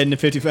be dead in a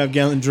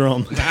 55-gallon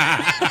drum.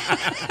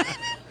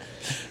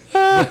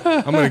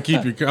 I'm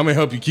gonna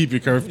help you keep your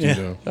curfew Yeah.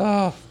 though.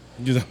 Oh.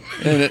 You-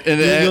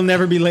 You'll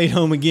never be late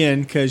home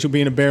again because you'll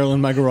be in a barrel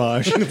in my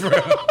garage.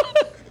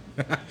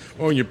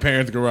 or in your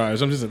parents'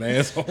 garage. I'm just an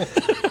asshole.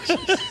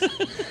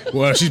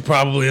 Well, she's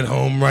probably at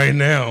home right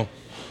now.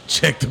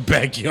 Check the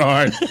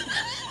backyard.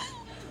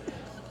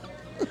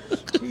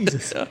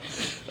 Jesus.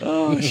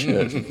 Oh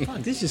shit. Fuck,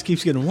 this just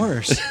keeps getting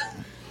worse.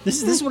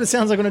 This is what it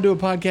sounds like when I do a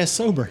podcast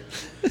sober.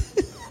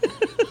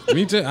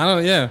 Me too. I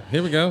don't. Yeah.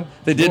 Here we go.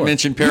 They did More.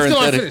 mention We still aren't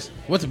parenthetic- finished.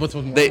 What's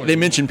more? They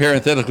mentioned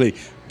parenthetically,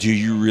 do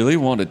you really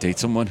want to date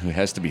someone who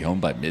has to be home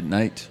by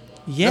midnight?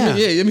 Yeah.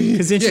 I mean,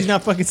 Because then she's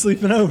not fucking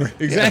sleeping over.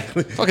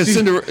 Exactly. Fucking See,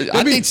 Cinderella. I you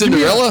mean- think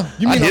Cinderella.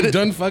 You I mean hit I'm it.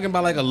 done fucking by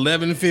like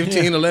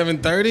 11:15,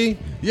 11:30?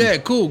 Yeah,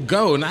 cool.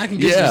 Go and I can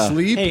get Yeah. some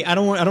sleep. Hey, I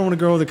don't want a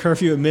girl with a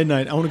curfew at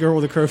midnight. I want a girl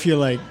with a curfew at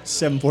like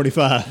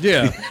 7:45.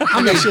 Yeah.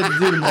 I got shit to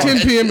do tomorrow. 10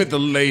 p.m. at the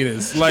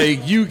latest.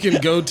 Like you can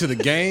go to the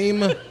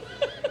game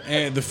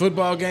and the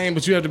football game,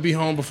 but you have to be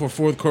home before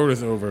fourth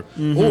quarter's over,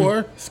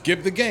 or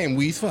skip the game.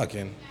 We's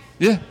fucking.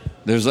 Yeah,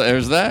 there's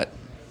that.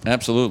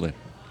 Absolutely.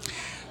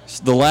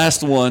 The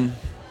last one.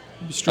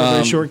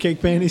 Strawberry shortcake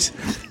panties.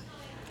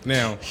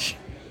 Now,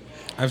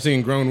 I've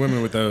seen grown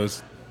women with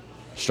those.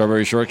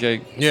 Strawberry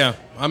shortcake. Yeah,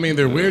 I mean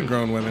they're weird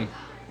grown women.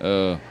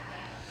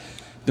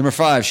 Number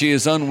 5, she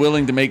is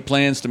unwilling to make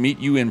plans to meet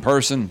you in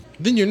person.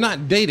 Then you're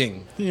not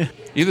dating. Yeah.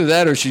 Either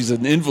that or she's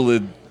an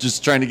invalid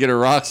just trying to get her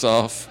rocks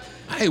off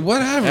Hey,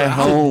 whatever. at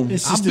home.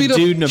 It's I'll just a beat up-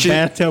 dude in a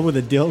bathtub with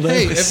a dildo.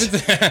 Hey,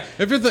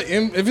 if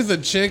it's a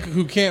chick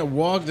who can't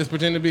walk that's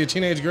pretending to be a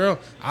teenage girl,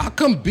 I'll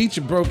come beat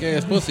your broke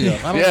ass pussy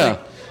up. I don't Yeah.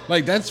 think,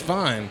 like, that's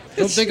fine.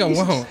 Don't think I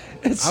won't.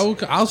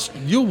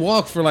 You'll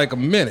walk for like a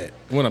minute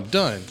when I'm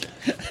done.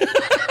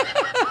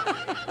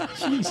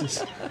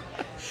 Jesus.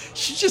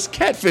 She's just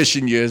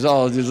catfishing you is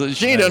all. She ain't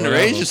Right, underage.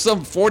 whatever. She's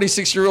some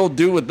 46-year-old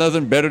dude with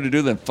nothing better to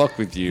do than fuck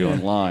with you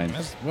online.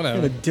 That's Got a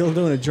whatever.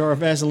 dildo and a jar of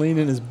Vaseline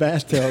in his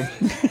bathtub.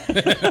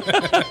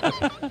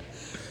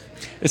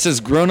 It says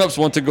grown-ups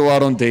want to go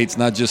out on dates,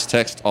 not just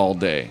text all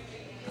day.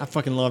 I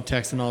fucking love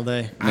texting all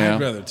day. Yeah.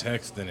 I'd rather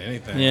text than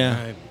anything.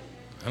 Yeah.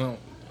 I don't.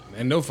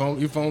 And no phone.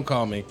 You phone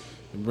call me.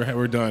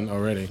 We're done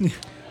already.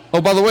 Oh,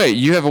 by the way,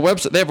 you have a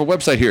website. They have a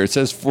website here. It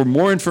says for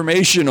more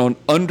information on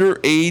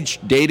Underage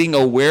Dating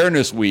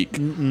Awareness Week.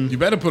 You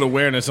better put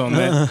awareness on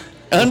that.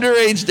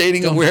 Underage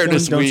Dating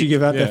Awareness Don't Week. you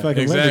give out Yeah, that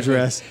fucking link exactly.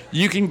 address.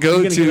 You can go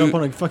You're gonna get up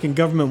on to. a fucking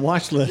government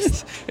watch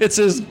list. It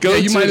says go Yeah,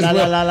 you to. might as La la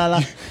well. la la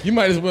la. You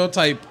might as well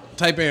type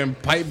in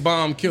pipe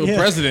bomb kill Yeah.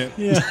 president.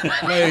 Yeah.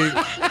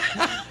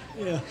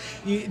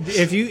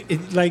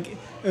 Like,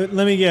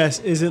 Let me guess.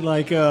 Is it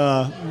like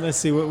let's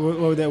see, what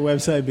would that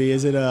website be?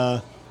 Is it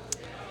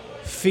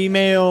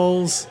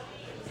females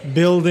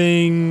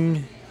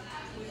building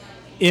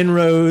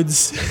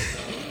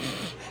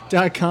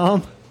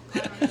inroads.com?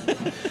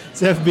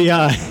 It's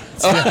FBI.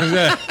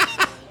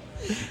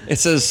 It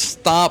says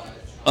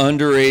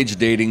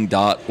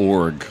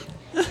stopunderagedating.org.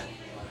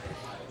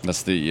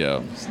 That's the.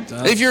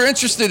 If you're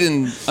interested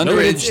in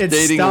Underage It's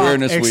Dating stop,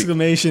 Awareness Week.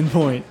 exclamation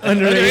point.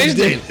 underage Underage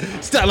dating.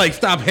 dating.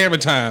 Stop hammer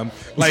time.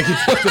 Like you're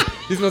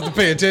supposed to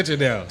pay attention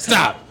now.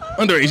 Stop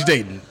underage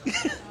dating.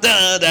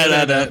 Da, da,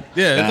 da, da. Yeah,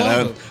 it's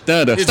Da, awesome.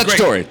 da, da. It's Stop great.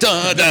 story.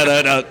 Da, da,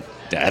 da, da.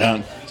 Da, da.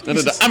 Da,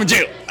 da, da. I'm in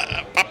jail.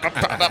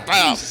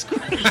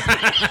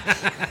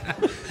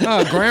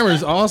 Oh,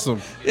 grammar's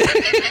awesome.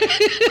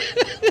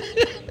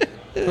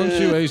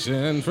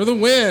 Punctuation for the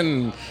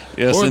win.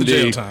 Yes, or the jail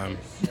indeed. time.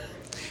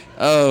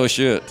 Oh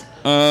shit.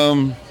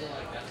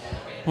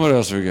 What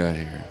else we got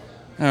here?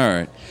 All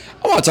right.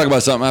 I want to talk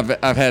about something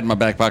I've had in my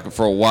back pocket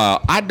for a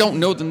while. I don't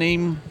know the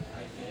name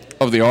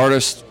of the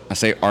artist. I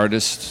say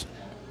artist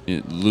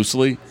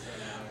loosely.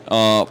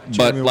 But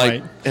Jeremy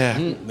like, White.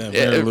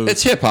 very loose.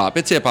 it's hip hop.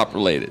 It's hip hop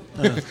related.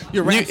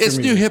 You're right. It's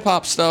new hip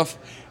hop stuff,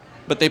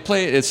 but they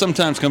play it. It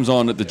sometimes comes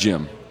on at the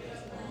gym.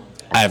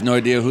 I have no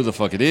idea who the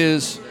fuck it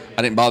is.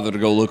 I didn't bother to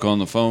go look on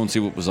the phone, see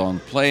what was on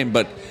playing,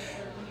 but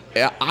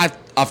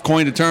I've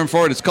coined a term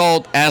for it. It's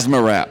called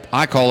asthma rap.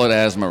 I call it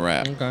asthma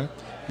rap. Okay.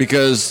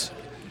 Because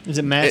Is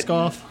it mask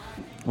off?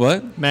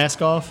 what?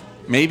 Mask off?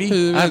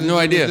 Maybe? I have no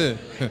idea.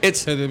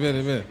 It's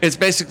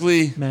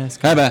basically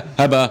Mask. haba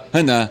haba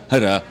hana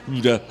hada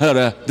da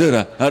hada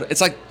da da.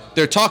 It's like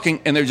they're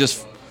talking and they're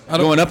just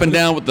going up and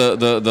down with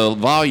the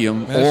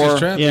volume, Or or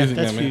trap Yeah, music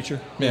that's now, man.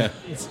 future. Yeah.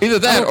 either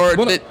that or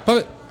Hold they- up,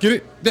 puppet, get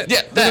it.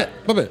 Yeah,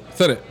 that. Puppet,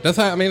 set it. That's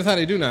how. I mean, that's how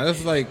they do now.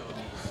 That's like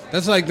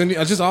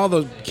just all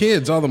the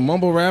kids, all the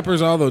mumble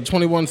rappers, all the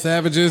 21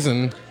 Savages,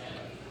 and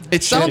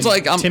it sounds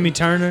like I'm. Timmy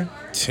Turner.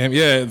 Tim.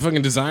 Yeah,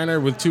 fucking designer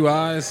with 2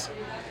 eyes.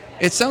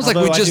 It sounds like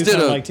Although we just I do did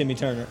kinda a. like Timmy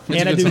Turner, a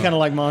and I good do song. kind of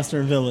like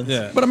Monster and Villains.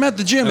 Yeah. But I'm at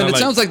the gym, And and I it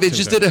like sounds like they Tim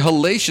just Turner. did a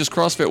hellacious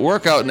CrossFit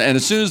workout, and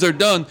as soon as they're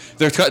done,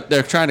 they're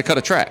trying to cut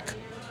a track.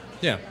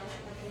 Yeah.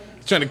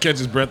 He's trying to catch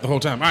his breath the whole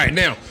time. All right,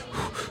 now,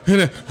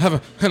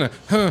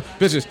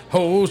 bitches,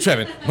 hoes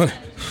trapping.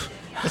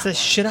 That's that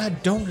shit I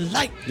don't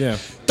like. Yeah.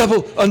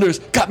 Double unders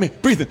got me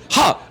breathing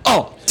hot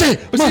all day.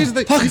 But see, here's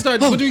the thing.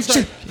 Oh, When you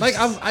start, like,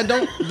 I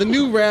don't. The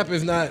new rap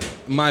is not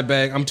my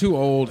bag. I'm too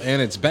old,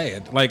 and it's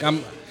bad. Like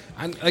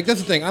like that's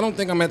the thing. I don't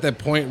think I'm at that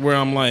point where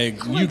I'm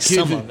like, you like kids.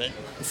 some of it.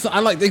 So I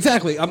like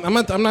exactly. I'm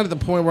not at the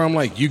point where I'm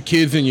like, you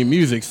kids and your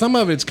music. Some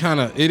of it's kind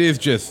of. It is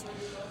just.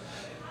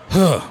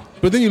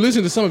 But then you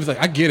listen to some of it's like,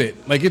 I get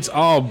it. Like it's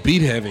all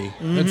beat heavy.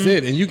 That's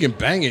it, and you can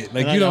bang it.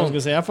 Like And you I was don't.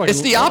 gonna say, I fucking,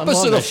 it's the I love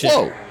opposite that of shit.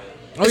 flow.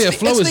 Oh yeah,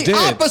 flow is it's the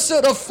dead.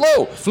 opposite of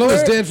flow. Flow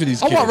is dead for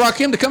these I want kids.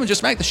 Rakim to come and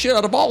just smack the shit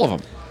out of all of them.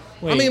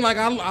 Wait, I mean, like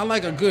I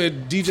like a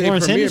good DJ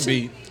Florence Premier Henderson?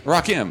 beat.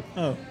 Rakim.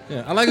 oh,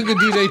 Yeah, I like a good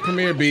DJ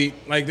Premier beat.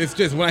 Like it's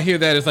just when I hear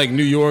that, it's like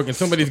New York, and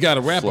somebody's got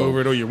to rap Flow.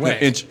 over it, or you're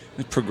whack.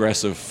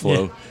 Progressive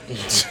flow.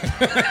 It's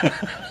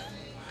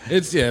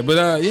yeah.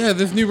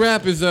 This new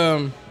rap is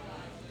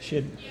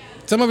shit.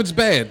 some of it's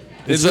bad.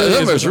 It's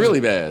is really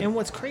bad. And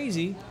what's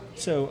crazy?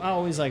 So I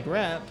always like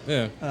rap,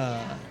 Yeah.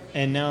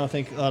 and now I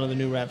think a lot of the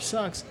new rap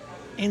sucks.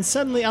 And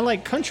suddenly I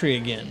like country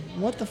again.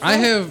 What the fuck? I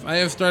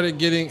have started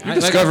getting. You're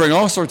discovering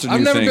all sorts of I've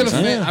new never things. been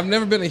a fan. huh? I've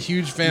never been a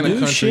huge fan of new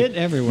country. shit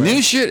everywhere.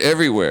 New shit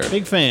everywhere.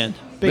 Big fan.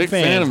 Big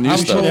fan of new New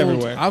stuff. shit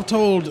everywhere. I've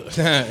told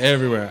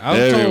everywhere.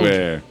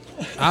 Everywhere.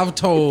 I've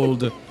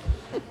told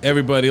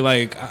everybody,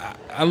 like,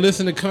 I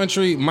listen to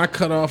country. My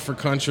cutoff for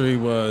country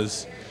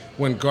was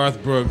when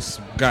Garth Brooks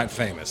got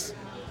famous.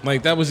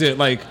 Like, that was it.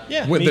 Like,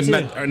 Yeah, with me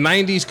the too.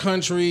 90s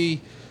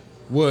country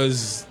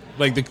was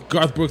Like the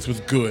Garth Brooks was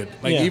good.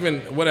 Like Yeah. even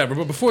whatever.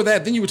 But before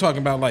that, then you were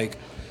talking about like.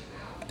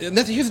 And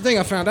here's the thing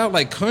I found out: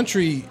 like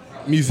country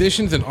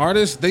musicians and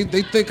artists, they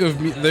think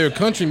of their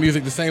country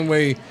music the same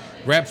way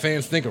rap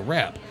fans think of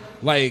rap.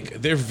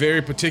 Like they're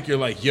very particular.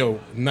 Like, yo,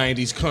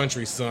 '90s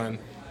country, son.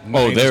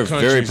 90s they're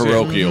country very shit.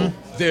 parochial.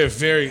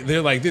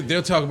 They're like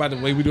they'll talk about the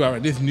way we do our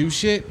this new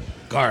shit.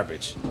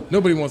 Garbage.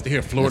 Nobody wants to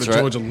hear Florida That's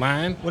right. Georgia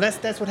Line. Well,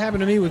 that's what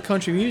happened to me with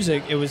country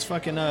music. It was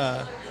fucking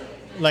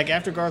like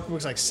after Garth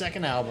Brooks' like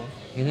second album,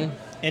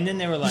 and then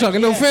they were like, You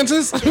talking no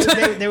fences?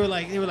 they were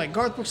like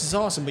Garth Brooks is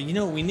awesome, but you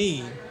know what we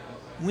need?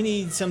 We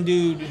need some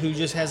dude who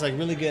just has like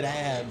really good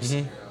abs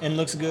and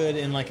looks good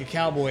in like a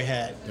cowboy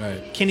hat.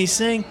 Right. Can he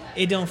sing?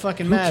 It don't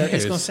fucking matter.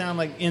 cares? It's gonna sound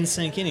like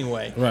NSYNC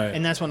anyway. Right.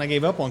 And that's when I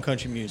gave up on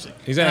country music.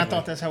 Exactly. And I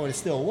thought that's how it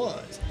still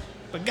was.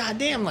 But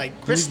goddamn, like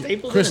Chris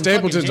Stapleton. Chris and fucking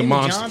Stapleton's a Jamie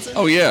monster. Johnson,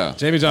 Oh yeah.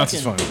 Jamie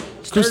Johnson's fucking funny.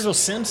 Chris, Sturgill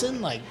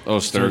Simpson, like Oh,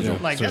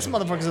 Sturgill. that's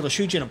motherfuckers that'll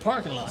shoot you in a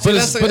parking lot. But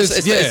It's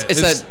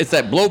it's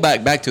that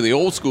blowback back to the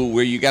old school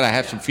where you got to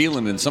have some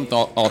feeling and some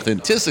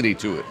authenticity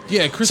to it.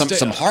 yeah, Chris.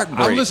 some heartbreak.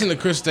 I listened to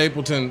Chris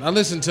Stapleton. I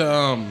listened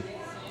to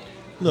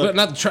Look, but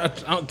not. I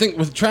don't think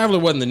with Traveler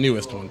wasn't the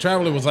newest one.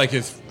 Traveler was like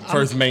his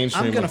first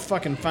mainstream. I'm gonna one.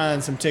 fucking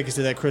find some tickets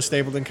to that Chris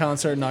Stapleton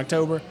concert in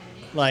October.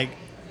 Like,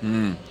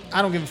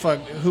 I don't give a fuck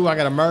who I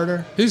got to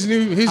murder. His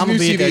new I'ma be at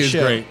CD that is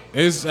show. great.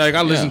 It's like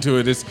I listen to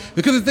it. It's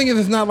because the thing is,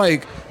 it's not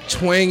like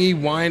twangy,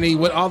 whiny.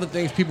 What all the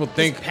things people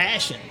think.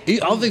 Passion.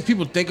 All the things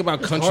people think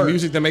about country hard.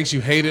 music that makes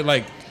you hate it,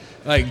 like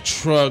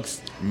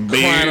trucks,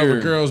 crying over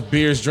girls,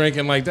 beers,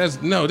 drinking. Like this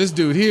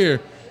dude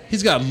here,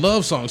 he's got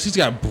love songs. He's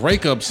got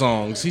breakup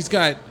songs. He's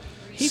got.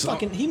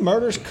 He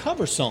murders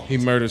cover songs. He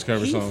murders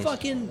cover He songs.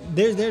 fucking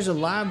there's a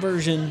live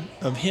version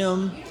of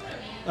him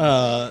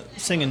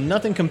singing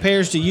 "Nothing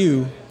Compares to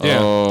You" Yeah,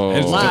 Oh.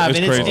 it's live, it's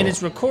crazy. and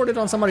it's recorded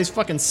on somebody's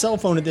fucking cell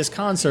phone at this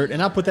concert.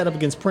 And I put that up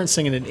against Prince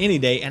singing it any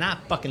day, and I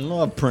fucking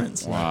love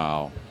Prince.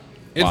 Wow.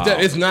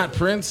 It's not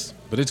Prince,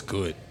 but it's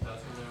good.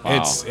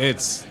 Wow.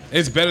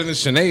 It's better than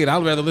Sinead.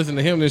 I'd rather listen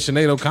to him than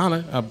Sinead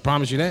O'Connor. I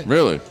promise you that.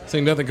 Really?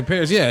 Sing Nothing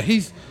Compares. Yeah,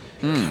 he's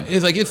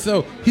like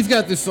he's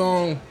got this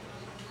song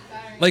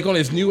like on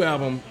his new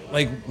album.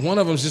 Like one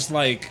of them's just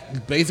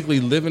like basically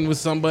living with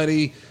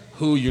somebody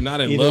who you're not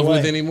in Either love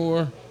with way.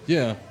 anymore.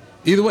 Yeah.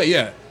 Either way,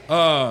 yeah.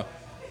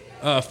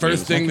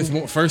 First thing,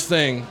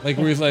 like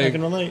where he's I like,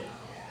 can relate.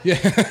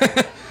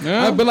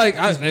 but like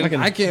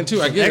I can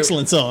too. I get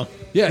Excellent song.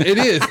 it. Yeah, it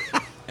is.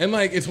 And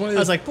like it's one of I those.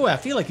 was like, boy, I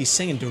feel like he's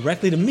singing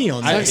directly to me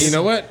on this. You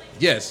know what?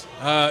 Yes.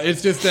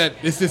 It's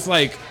just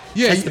like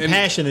yeah. That's the and-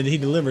 passion that he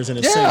delivers in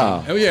his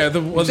Yeah. Oh yeah.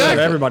 singing.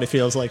 Everybody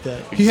feels like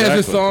that. He has this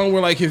Exactly. song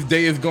where like his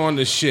day is gone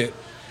to shit,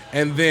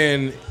 and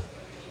then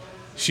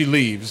she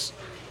leaves,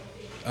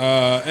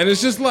 and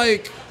it's just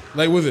like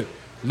was it?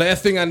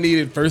 Last thing I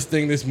needed, first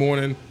thing this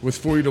morning was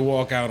for you to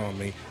walk out on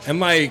me, and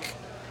like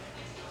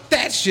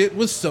that shit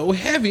was so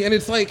heavy, and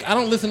it's like I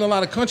don't listen to a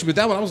lot of country, but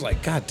that one I was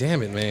like, God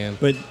damn it, man.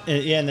 But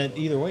yeah, in that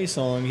Either Way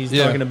song, he's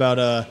Yeah. talking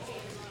about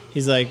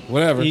he's like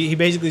Whatever. He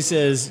basically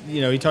says,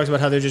 he talks about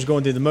how they're just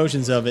going through the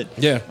motions of it.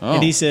 Yeah.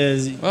 And he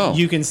says, Oh.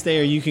 you can stay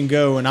or you can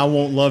go, and I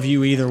won't love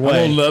you either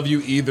way. I will love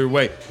you either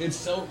way. It's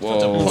so such a Whoa.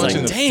 I was punch like,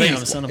 in the damn,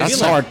 face. son of a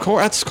That's bitch. hardcore.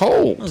 That's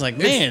cold. I was like,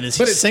 man, is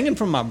he but it's- singing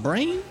from my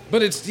brain?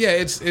 But it's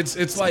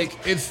like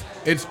it's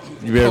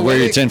You better wear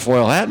your poetic.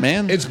 tinfoil hat,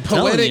 man. It's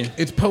telling poetic. you.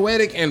 It's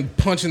poetic and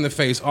punch in the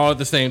face all at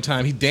the same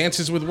time. He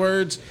dances with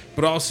words,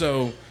 but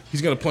also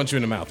he's gonna punch you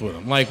in the mouth with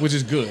them, which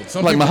is good.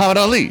 Some like people- Muhammad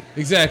Ali.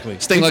 Exactly.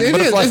 Sting like a It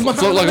is. butterfly, It's float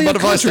Muhammad like a Ali of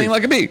butterfly, country. sting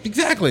like a bee.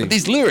 Exactly. But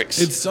these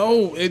lyrics. It's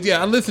so.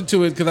 I listened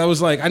to it because I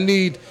was like, I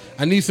need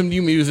some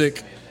new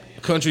music.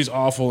 Country's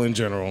awful in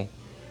general.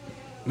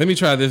 Let me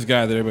try this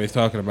guy that everybody's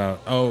talking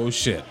about. Oh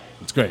shit,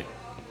 it's great.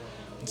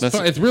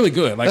 It's really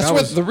good. Like that's I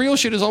what was, the real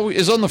shit is always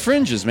is on the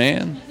fringes,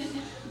 man.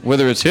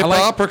 Whether it's hip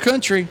hop or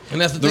country. and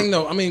that's the thing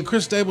though. I mean,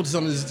 Chris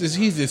Stapleton is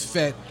he's this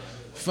fat,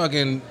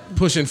 fucking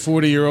pushing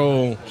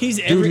 40-year-old He's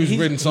dude who's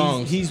written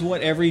songs. He's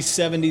what every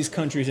 70s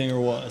country singer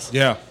was.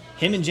 Yeah,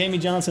 Him and Jamie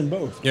Johnson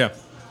both. yeah.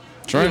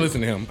 Try Try it.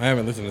 listen to him. I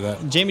haven't listened to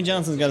that. Jamie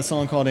Johnson's got a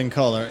song called In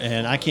Color,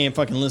 and I can't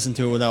fucking listen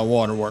to it without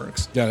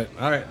Waterworks. Got it.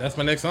 All right, that's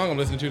my next song I'm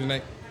listening to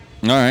tonight.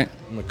 All right.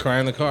 I'm gonna cry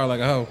in the car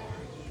like a hoe.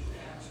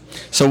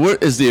 So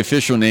what is the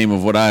official name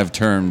of what I've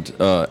termed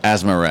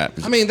asthma rap?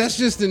 I mean, that's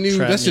just the new.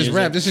 Trap That's just music.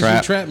 rap. This is Trap.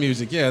 new trap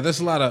music. Yeah, that's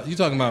a lot of. You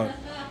talking about?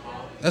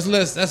 That's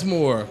less. That's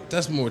more.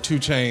 That's more 2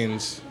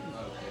 Chainz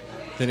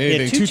than Yeah,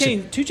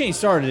 anything. 2 Chainz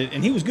started it,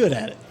 and he was good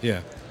at it.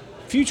 Yeah.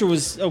 Future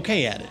was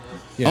okay at it.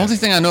 The only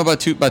thing I know about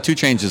two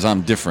Chainz is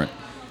I'm different.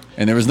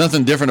 And there was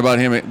nothing different about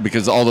him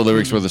because all the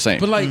lyrics were the same.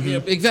 But like yeah,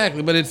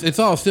 exactly. But it's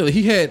all silly.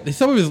 He had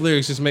some of his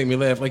lyrics just make me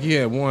laugh. Like he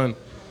had one,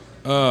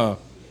 "Girl,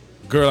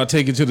 I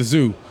take you to the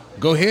zoo.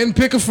 Go ahead and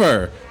pick a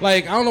fur."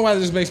 Like I don't know why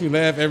this makes me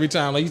laugh every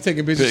time. Like you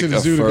taking bitches Pick to the a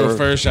zoo to go fur.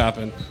 fur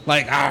shopping.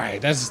 Like all right,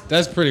 that's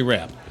pretty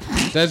rap.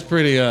 That's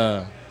pretty.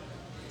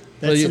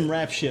 That's yeah. some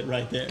rap shit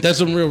right there. That's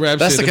some real rap.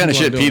 That's shit the kind of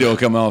people shit are doing.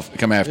 Pete will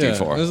come after you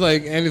for. It's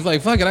like, and it's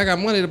like, fuck it, I got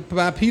money to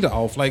buy Peter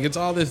off. Like, it's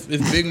all this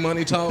big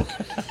money talk.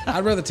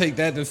 I'd rather take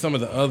that than some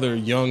of the other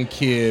young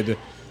kid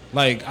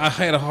Like, I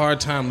had a hard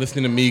time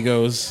listening to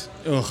Migos.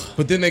 Ugh.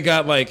 But then they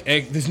got, like,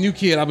 this new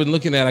kid I've been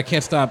looking at. I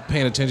can't stop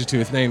paying attention to.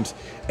 His name's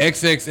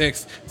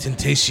XXX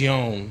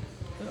Tentacion.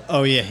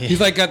 Oh yeah. He's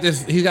like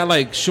he's got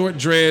like short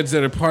dreads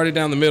that are parted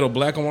down the middle,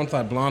 black on one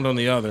side, blonde on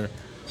the other.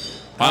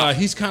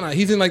 He's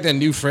in like that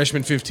new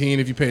Freshman 15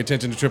 if you pay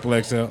attention to Triple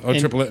XL or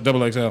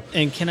Double XL.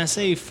 And can I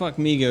say fuck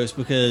Migos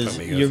because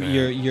Fuck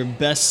Migos, your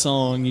best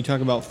song you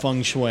talk about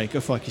feng shui. Go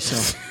fuck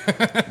yourself.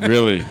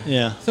 Really?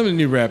 Yeah. Some of the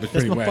new rap is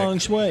That's pretty my whack. feng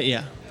shui.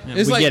 Yeah.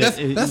 It's we like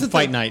get that's the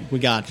fight thing. night. We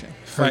got you.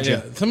 Right,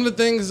 yeah. Some of the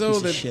things though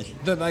Piece of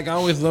shit. that like I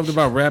always loved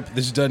about rap,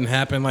 this doesn't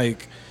happen.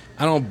 Like,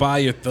 I don't buy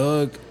your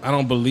thug. I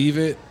don't believe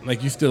it.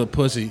 Like, you still a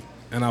pussy,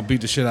 and I'll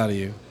beat the shit out of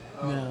you.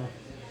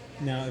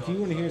 Now, if you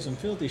want to hear some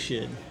filthy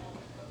shit,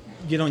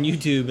 get on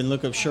YouTube and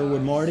look up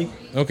Sherwood Marty.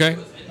 Okay.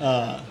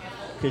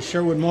 Because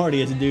Sherwood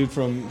Marty is a dude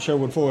from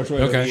Sherwood Forest.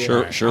 Right Okay.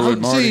 over here. Sherwood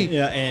Marty. See,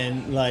 Yeah,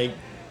 and like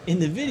in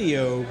the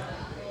video,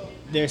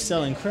 they're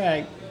selling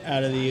crack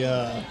out of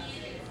the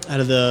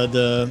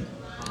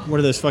what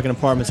are those fucking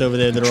apartments over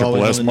there that are Triple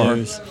always S on the Mart?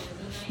 news?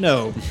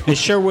 No, it's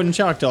Sherwood and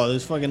Choctaw.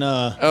 There's fucking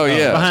yeah.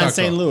 behind Choctaw.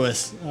 St.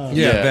 Louis.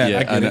 Yeah, that,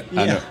 I get it.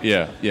 I know.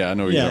 Yeah, I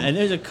know where Yeah, you're going. and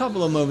there's a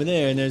couple of them over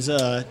there, and there's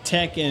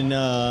Tech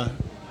and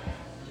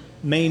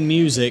Main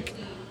Music,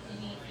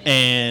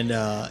 and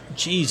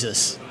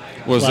Jesus.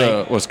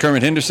 Was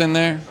Kermit Henderson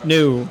there?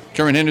 No,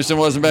 Kermit Henderson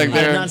wasn't back I did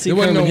there. not see There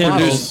wasn't Kermit no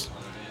Henderson. models.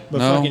 But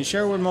No. fucking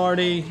Sherwood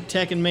Marty,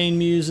 Tech and Main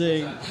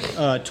Music,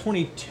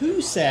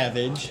 22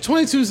 Savage.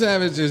 22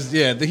 Savage is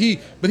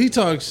but he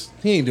talks.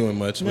 He ain't doing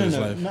much with his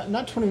life.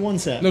 Not 21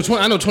 Savage. No,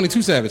 I know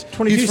 22 Savage.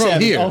 22 He's from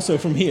Savage, here. also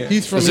from here.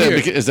 He's from Is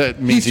here.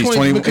 that means he's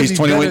 20? because He's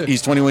 21. better.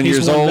 He's 21 He's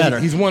years one old. better.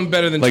 He's one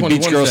better than Like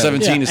 21 Beach Girl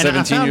Savage. 17 to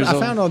 17 years I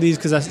old. found all these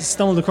because I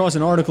stumbled across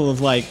an article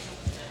of like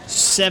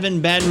 7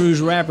 Baton Rouge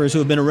rappers who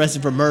have been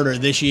arrested for murder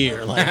this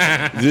year.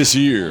 Like, This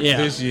year. yeah.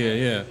 This year,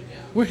 yeah.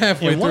 We're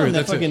halfway And one through. of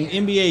them, that That's it.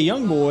 fucking NBA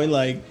young boy,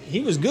 like he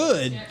was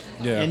good.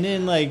 Yeah. And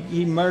then like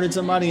he murdered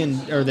somebody,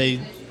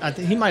 I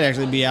think he might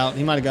actually be out.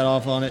 He might have got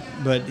off on it,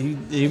 but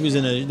he was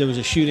there was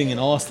a shooting in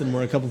Austin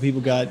where a couple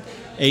people got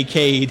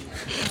AK'd.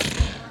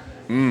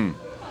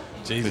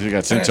 They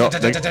got sent to.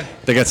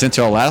 They got sent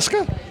to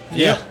Alaska.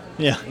 Yeah.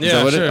 Yeah, Is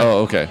that what sure. Oh,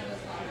 okay.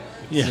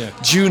 Yeah.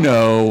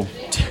 Juno.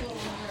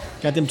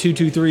 Got them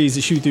 223s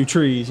to shoot through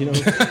trees, you know.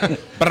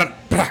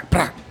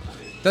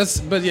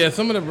 But yeah,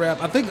 some of the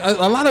rap. I think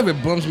a lot of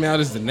it bums me out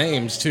is the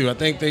names too. I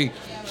think they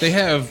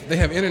have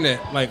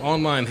internet like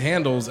online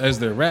handles as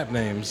their rap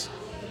names.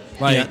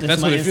 Like Yeah,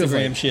 that's my what it feels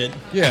Instagram like. shit.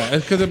 Yeah,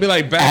 because it'd be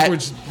like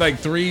backwards,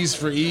 like 3s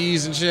for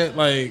E's and shit.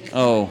 Like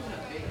Oh.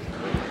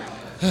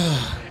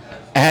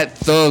 At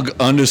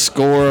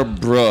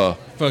thug_bruh.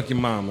 fuck your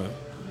mama.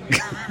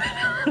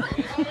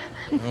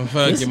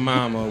 Fuck your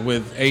mama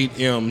with 8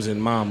 M's in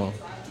mama.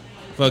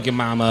 Fuck your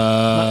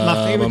mama.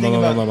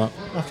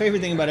 My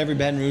favorite thing about every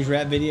Baton Rouge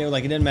rap video,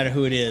 like it doesn't matter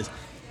who it is,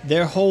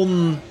 they're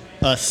holding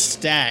a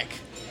stack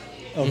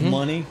of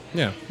money.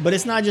 Yeah. But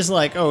it's not just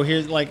like, oh,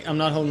 here's like I'm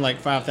not holding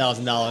like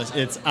 $5,000.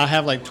 It's I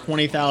have like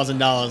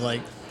 $20,000.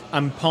 Like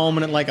I'm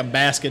palming it like a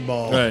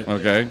basketball. Right.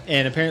 Okay.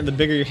 And apparently, the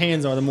bigger your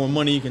hands are, the more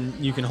money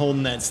you can hold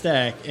in that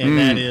stack. And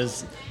that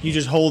is, you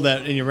just hold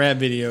that in your rap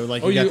video,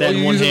 like you got that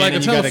in one use it hand like a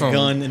and you got a telephone.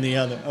 gun in the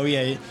other. Oh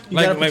yeah, you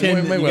Like- gotta like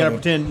pretend. You Mayweather.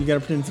 gotta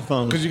pretend it's a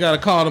phone. Because you got to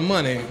call the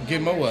money and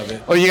get more of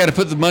it. Oh, you got to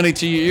put the money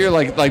to your ear,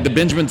 like the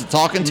Benjamins are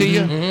talking to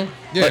you.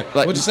 Yeah.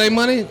 Like- What'd you say,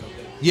 money?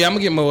 Yeah, I'm going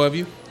to get more of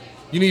you.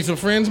 You need some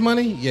friends'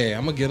 money? Yeah,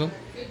 I'm going to get them.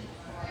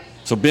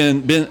 So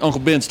Uncle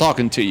Ben's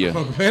talking to you.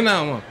 Uncle Ben,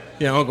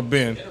 yeah, Uncle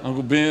Ben.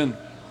 Uncle Ben.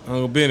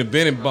 Uncle Ben and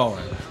Benny Boy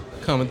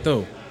coming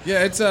through.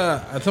 Yeah, it's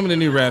some of the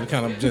new rap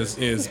kind of just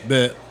is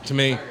but to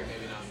me.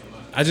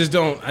 I just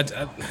don't.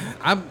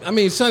 I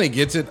mean, Sonny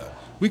gets it.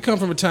 We come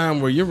from a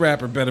time where your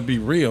rapper better be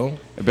real.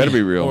 It better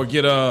be real. Or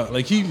get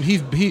like he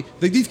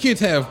like these kids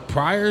have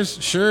priors,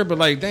 sure, but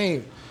like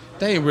they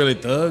ain't really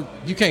thug.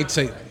 You can't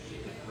say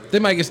they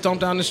might get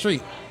stomped down the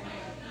street.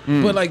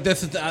 But like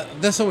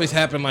that's always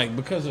happened like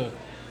because of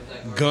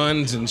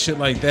guns and shit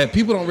like that.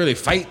 People don't really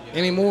fight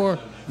anymore.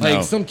 Like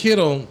No. some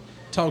kid'll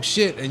talk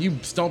shit and you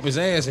stomp his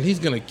ass and he's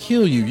gonna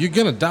kill you. You're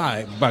gonna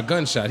die by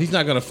gunshot. He's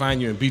not gonna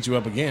find you and beat you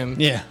up again.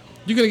 Yeah.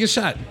 You're gonna get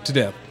shot to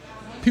death.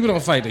 People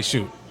don't fight, they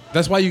shoot.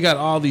 That's why you got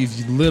all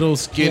these little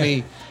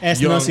skinny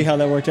Ask young, Nussy how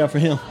that worked out for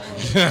him.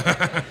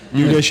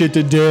 Do that shit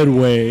the dead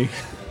way.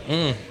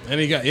 and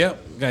he got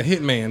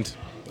hitmaned.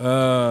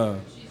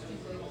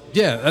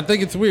 Yeah, I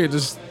think it's weird.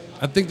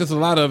 I think there's a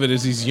lot of it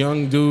is these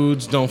young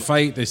dudes don't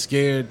fight. They're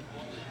scared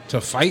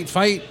to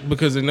fight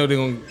because they know they're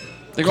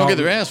gonna get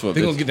their ass whooped.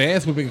 They're gonna get their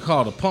ass whooped and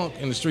called a punk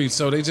in the streets.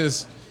 So they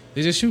just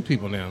shoot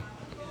people now.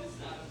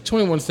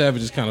 21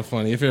 Savage is kind of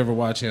funny if you ever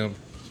watch him.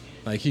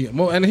 Like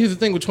and here's the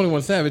thing with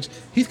 21 Savage,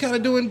 he's kind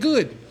of doing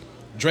good.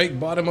 Drake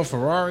bought him a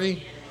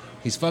Ferrari.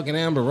 He's fucking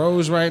Amber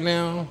Rose right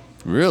now.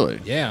 Really?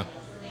 Yeah.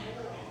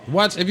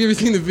 Have you ever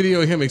seen the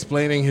video of him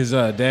explaining his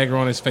dagger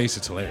on his face?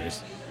 It's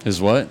hilarious. His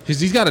what?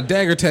 He's got a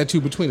dagger tattoo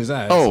between his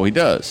eyes. Oh, he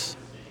does.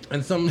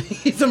 And some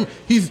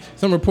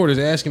reporters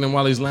asking him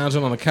while he's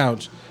lounging on the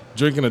couch,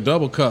 drinking a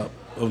double cup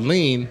of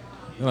lean,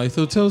 They're like,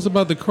 so tell us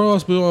about the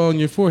cross on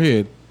your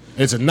forehead.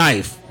 It's a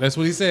knife. That's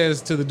what he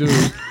says to the dude,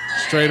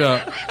 straight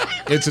up.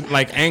 It's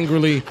like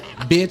angrily,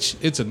 bitch,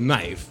 it's a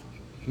knife,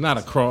 not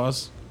a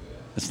cross.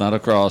 It's not a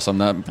cross. I'm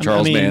not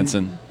Charles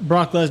Manson.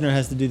 Brock Lesnar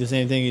has to do the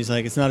same thing. He's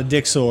like, it's not a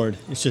dick sword.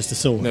 It's just a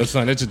sword. No,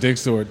 son, it's a dick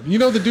sword. You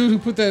know the dude who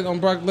put that on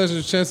Brock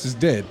Lesnar's chest is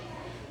dead.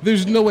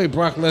 There's no way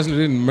Brock Lesnar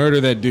didn't murder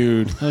that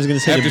dude. I was going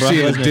to say, after Brock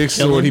seeing Lesnar the dick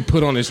kill sword him? he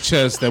put on his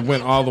chest that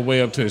went all the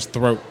way up to his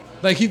throat.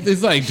 Like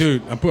it's like,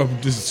 dude, I put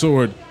up this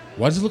sword.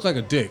 Why does it look like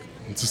a dick?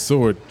 It's a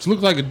sword. It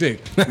looks like a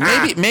dick.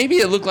 maybe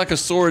it looked like a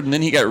sword, and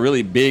then he got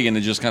really big, and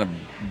it just kind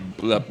of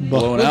blown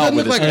Well, out it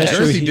with doesn't his look like a chest.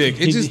 Jersey dick.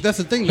 It just that's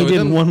the thing though. He It did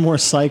doesn't- one more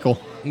cycle.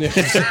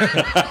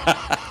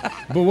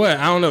 But what?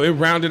 I don't know. It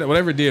rounded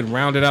whatever it did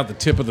rounded out the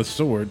tip of the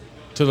sword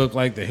to look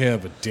like the head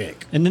of a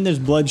dick. And then there's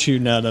blood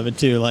shooting out of it,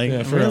 too. Like,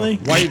 Yeah, for really?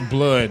 real. White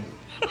blood.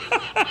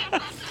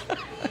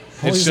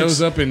 It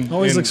shows up in.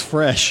 Always in- looks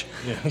fresh.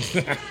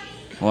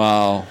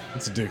 Wow,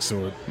 It's a dick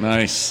sword.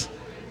 nice.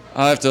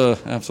 I have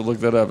to look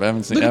that up. I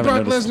haven't seen. Look I at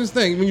haven't Brock noticed. Lesnar's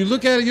thing. When you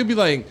look at it, you'll be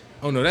like,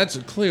 "Oh no, that's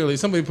clearly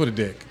somebody put a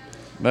dick."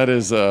 That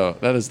is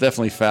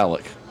definitely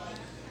phallic.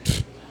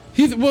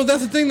 Well,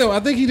 that's the thing though. I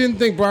think he didn't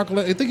think I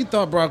think he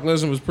thought Brock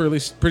Lesnar was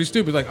pretty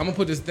stupid. Like, I'm gonna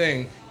put this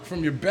thing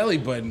from your belly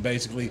button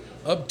basically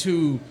up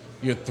to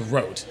your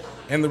throat,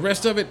 and the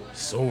rest of it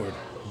sword,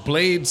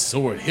 blade,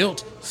 sword,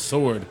 hilt,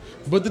 sword,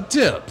 but the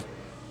tip.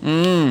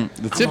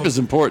 The tip is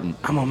important.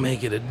 I'm gonna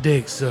make it a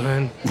dick,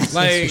 son. That's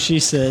Like, what she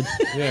said.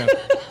 yeah,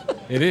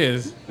 it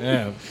is.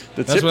 Yeah,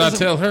 The that's tip what I is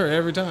tell her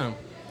every time.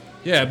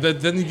 Yeah, but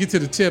then you get to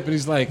the tip, and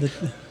he's like,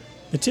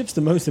 The tip's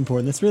the most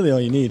important. That's really all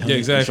you need. "Yeah,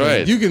 exactly. That's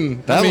right. You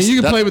can.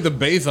 play with the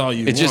base all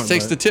you want. It just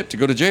takes the but tip to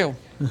go to jail.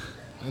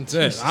 That's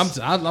it.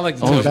 I like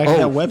to Oh, tell. back to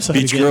that website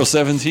Beach again. Girl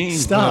 17.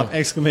 Stop!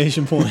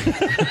 Exclamation point.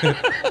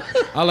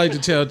 I like to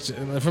tell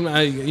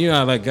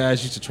like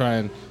guys used to try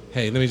and,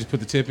 hey, let me just put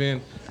the tip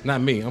in. Not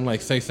me. I'm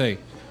like, say,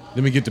 let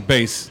me get the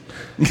base.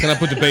 Can I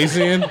put the base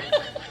in?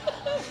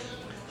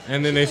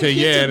 And then they say,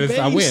 yeah, the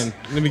I base. win.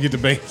 Let me get the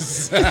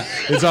base.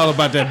 It's all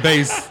about that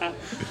base.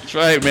 That's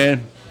right,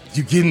 man.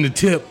 You getting the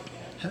tip?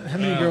 How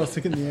many girls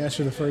took it in the ass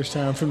for the first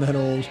time from that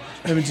old?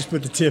 Let me just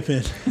put the tip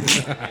in.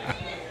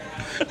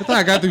 I thought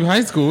I got through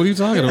high school. What are you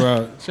talking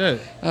about?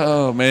 Shit.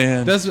 Oh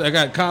man. I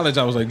got college.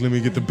 I was like, let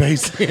me get the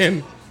base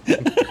in.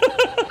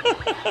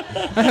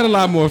 I had a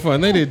lot more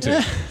fun. They did too.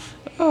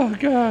 Oh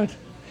God.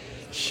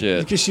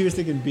 Shit. Because she was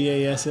thinking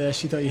BASS.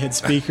 She thought you had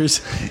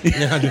speakers.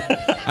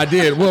 Yeah, I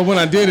did. Well, when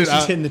I did it,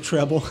 She's hitting the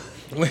treble.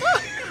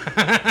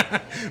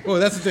 well,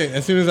 that's the thing.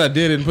 As soon as I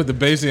did it and put the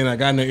bass in, I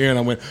got in the ear and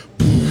I went.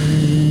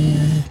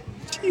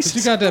 But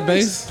you got that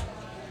bass?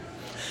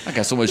 I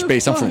got so much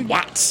bass. I'm from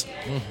Watts.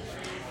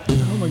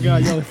 Oh my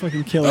God, y'all are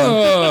fucking killing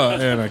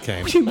me. And I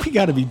came. We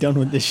got to be done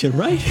with this shit,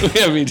 right?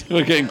 Yeah,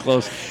 we're getting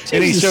close.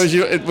 Any shows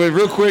you?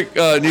 Real quick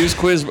news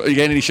quiz. You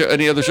got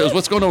any other shows?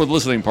 What's going on with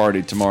Listening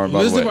Party tomorrow?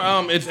 By the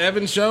way, It's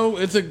Evan's show.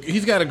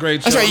 He's got a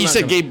great show. that's right. You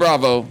said Gabe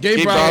Bravo.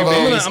 Gabe Bravo.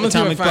 I'm gonna Atomic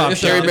see if I Pop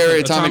it's Shop. Terry Berry,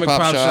 it's Atomic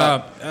Pop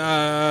Shop.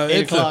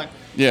 8 o'clock.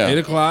 Yeah. 8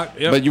 o'clock.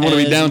 Yep. But you want to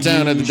be As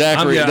downtown at the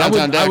daiquiri, downtown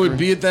I daiquiri. would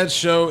be at that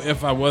show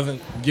if I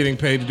wasn't getting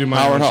paid to do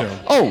my own Howard show.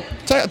 Hall.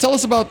 Oh, tell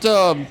us about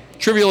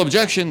Trivial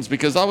Objections,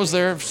 because I was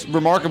there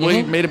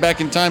remarkably, made it back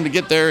in time to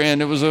get there,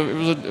 and it was a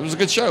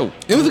good show.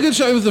 It was a good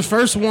show. It was the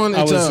first one.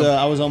 I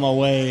was on my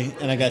way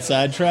and I got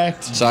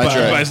sidetracked.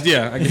 Sidetrack.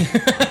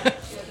 Yeah.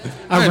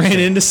 I ran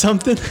into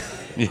something.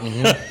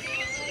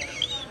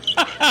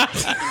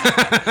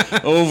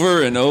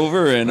 Over and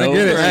over and I over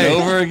get it. and Hey.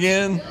 over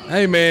again.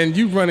 Hey man,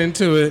 you run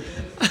into it.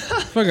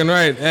 Fucking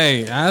right.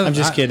 Hey, I'm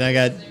just kidding. I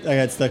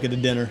got stuck at the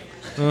dinner.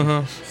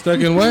 Stuck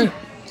in what?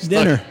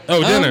 Dinner.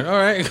 Oh, dinner. All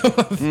right.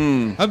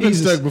 I've been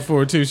Jesus. stuck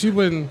before too. She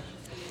wouldn't.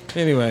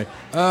 Anyway.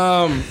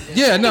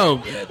 Yeah.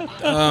 No.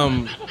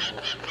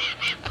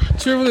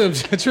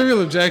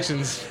 Trivial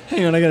objections.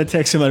 Hang on, I got to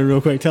text somebody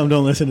real quick. Tell them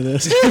don't listen to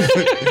this.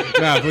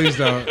 Nah, please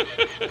don't.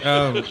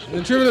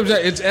 The trivial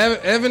objection. It's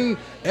Evan.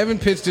 Evan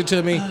pitched it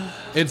to me.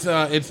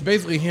 It's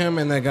basically him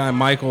and that guy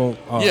Michael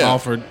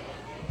Alford.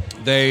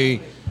 They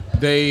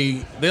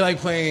like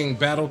playing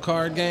battle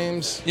card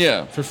games.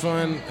 Yeah. For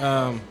fun.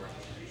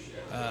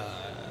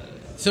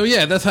 So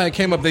yeah, that's how it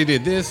came up. They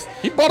did this.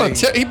 He bought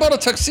a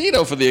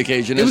tuxedo for the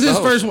occasion. It was as the his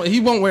host. first one. He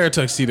won't wear a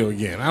tuxedo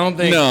again. I don't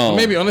think. No.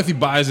 Maybe unless he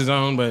buys his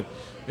own, but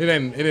it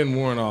didn't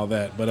warrant all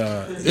that. But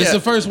it's Yeah. the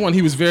first one.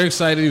 He was very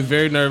excited. He was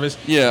very nervous.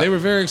 Yeah. They were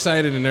very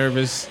excited and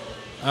nervous.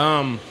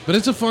 But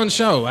it's a fun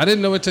show. I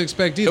didn't know what to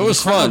expect either. It was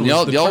The crowd fun.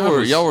 Y'all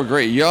was- were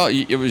great.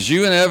 It was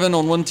you and Evan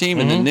on one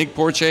team, and then Nick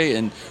Porche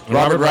and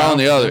Robert Brown on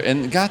the other.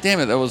 And God damn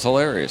it, that was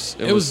hilarious.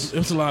 It was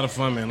a lot of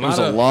fun, man. was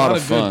a lot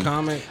of good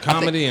fun.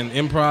 comedy and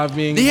improv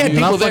being. They had used.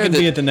 And I'll People there fucking that-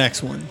 be at the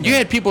next one. You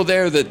had people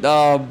there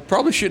that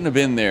probably shouldn't have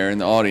been there in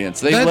the audience.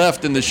 They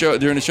left in the show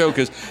during the show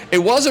because it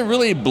wasn't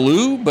really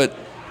blue, but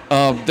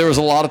there was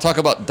a lot of talk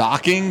about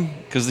docking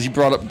because he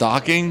brought up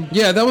docking.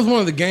 Yeah, that was one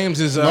of the games.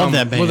 Is Love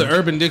that band. with the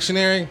Urban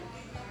Dictionary,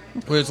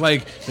 where it's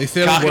like they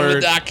said Cocking a the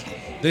word. dock.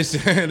 They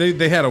said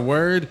they had a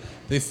word.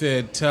 They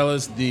said, "Tell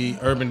us the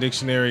Urban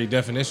Dictionary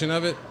definition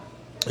of it,"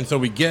 and so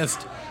we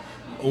guessed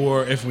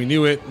or if we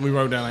knew it, we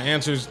wrote down our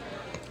answers.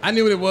 I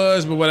knew what it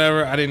was, but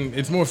whatever. I didn't.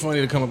 It's more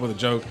funny to come up with a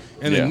joke.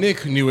 And then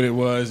Nick knew what it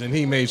was, and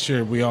he made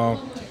sure we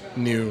all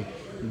knew what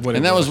it was.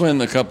 And that was when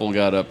the couple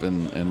got up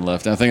and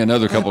left. And I think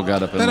another couple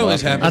got up and left. That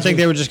always happens. I think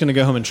they were just going to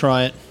go home and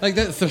try it. Like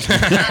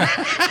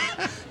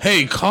that.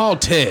 Hey, call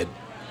Ted.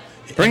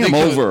 Bring him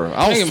over.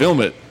 I'll film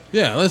it.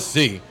 Yeah, let's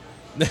see.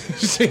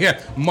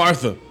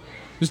 Martha.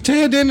 Is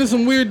Ted into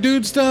some weird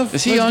dude stuff?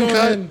 Is he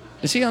uncut?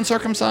 Is he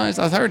uncircumcised?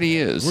 I heard he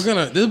is.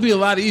 It'll be a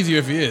lot easier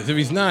if he is. If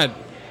he's not,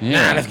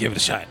 let's give it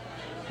a shot.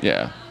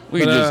 Yeah.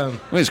 We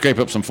can scrape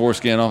up some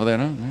foreskin off of that,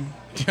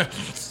 huh?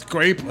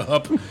 Scrape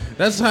up.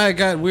 That's how it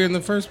got weird in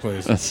the first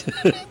place.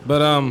 But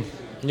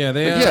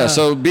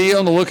so be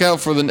on the lookout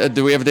for the.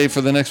 Do we have a date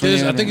for the next one?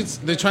 I think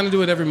they're trying to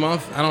do it every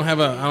month. I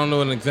don't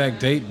know an exact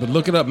date, but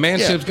look it up.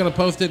 Manship's gonna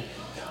post it.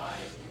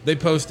 They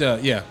post,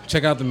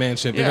 check out the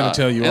Manship. They're going to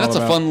tell you all about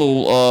it. And that's a fun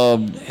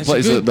little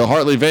place. The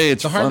Hartley Vey.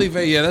 The Hartley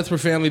Vey, that's for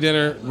family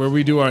dinner where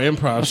we do our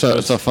improv shows.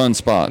 It's a fun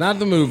spot. Not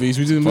the movies.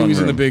 We do the movies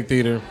in the big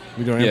theater.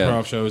 We do our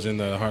improv shows in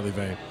the Hartley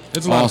Vey.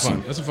 It's a lot of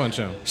fun. It's a fun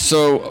show.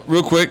 So,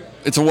 real quick,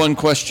 it's a one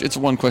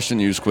question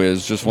news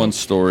quiz, just one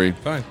story.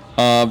 Fine.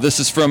 This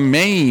is from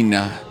Maine.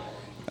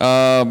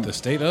 The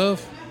state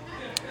of?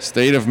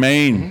 State of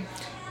Maine.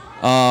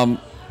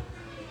 Mm-hmm.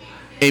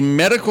 A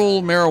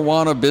medical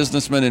marijuana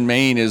businessman in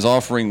Maine is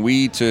offering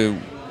weed to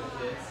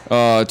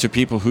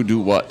people who do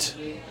what?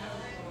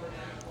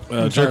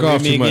 Jerk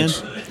off too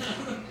much.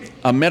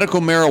 A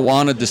medical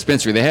marijuana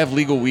dispensary. They have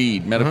legal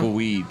weed, medical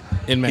weed.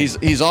 In Maine.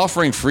 He's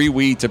offering free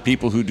weed to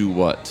people who do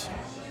what?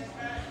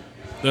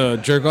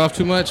 Jerk off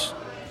too much?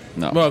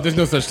 No. Well, there's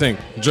no such thing.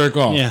 Jerk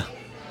off. Yeah.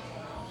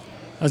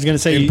 I was going to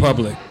say... In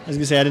public. I was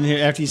going to say, I didn't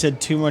hear... After you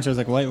said too much, I was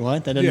like, wait,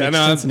 what? That doesn't make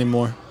sense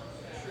anymore.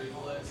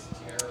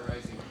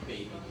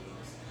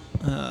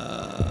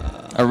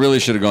 I really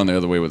should have gone the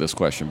other way with this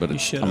question, but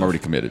I'm already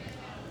committed.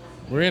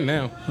 We're in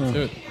now. Let's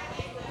do it.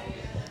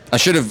 I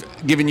should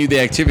have given you the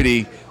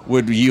activity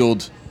would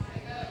yield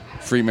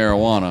free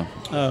marijuana.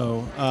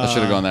 I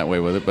should have gone that way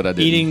with it, but I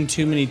didn't. Eating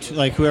too many,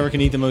 like whoever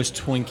can eat the most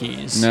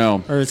Twinkies.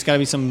 No. Or it's got to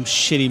be some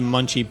shitty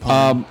munchy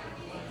pun.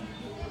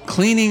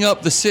 Cleaning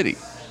up the city.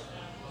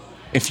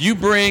 If you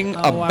bring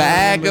a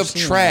bag of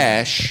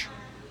trash,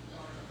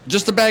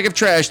 just a bag of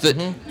trash that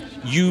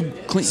you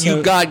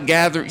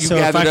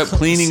gathered up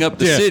cleaning up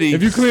the city.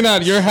 If you clean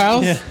out your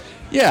house,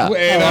 yeah.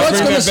 And I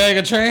bring that bag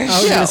of trash.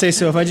 I was going to say,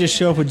 so if I just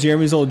show up with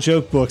Jeremy's old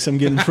joke books, I'm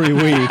getting free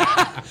weed.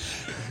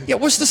 Yeah,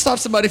 what's to stop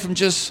somebody from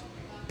just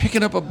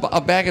picking up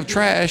a bag of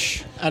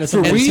trash out of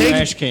some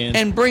trash can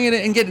and bringing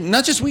it and getting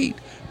not just weed,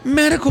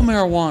 medical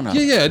marijuana?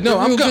 Yeah. No,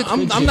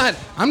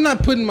 I'm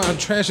not putting my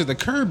trash at the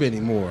curb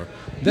anymore.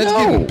 That's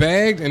getting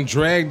bagged and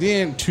dragged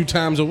in 2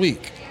 times a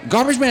week.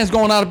 Garbage man's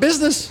going out of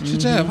business.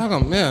 Jeff, how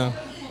come? Yeah.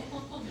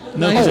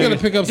 No, he's going to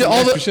pick up some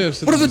extra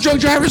shifts. What are the drug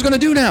drivers going to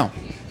do now?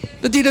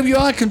 The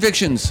DWI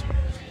convictions.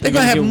 They're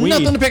going to have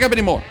nothing to pick up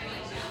anymore.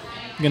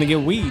 Going to get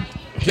weed.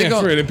 They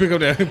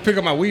pick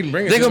up my weed and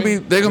bring it.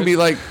 They're going to be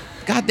like,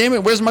 God damn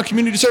it, where's my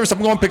community service?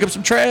 I'm going to pick up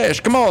some trash.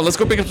 Come on, let's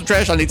go pick up some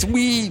trash. I need some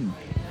weed.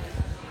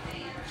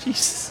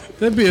 Jesus.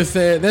 That'd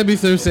be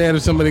so sad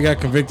if somebody got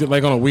convicted,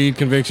 like on a weed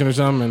conviction or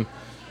something,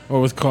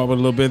 or was caught with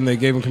a little bit, and they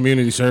gave them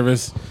community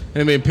service,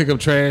 and they pick up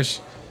trash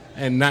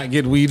and not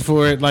get weed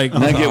for it. Like,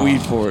 not get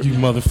weed for it. You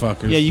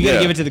motherfuckers. Yeah, you got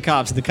to give it to the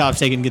cops. The cops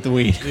take it and get the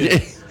weed. Yeah.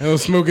 And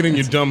smoke it in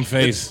your dumb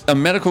face. A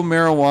medical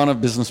marijuana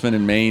businessman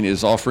in Maine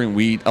is offering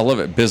weed. I love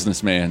it,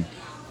 businessman.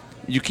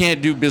 You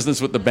can't do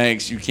business with the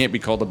banks. You can't be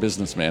called a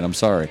businessman. I'm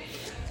sorry.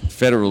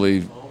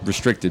 Federally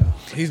restricted.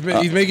 He's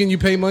making you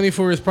pay money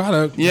for his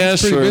product. Yeah,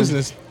 it's pretty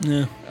business.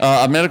 Yeah.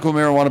 A medical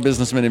marijuana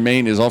businessman in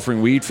Maine is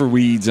offering weed for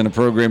weeds in a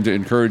program to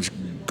encourage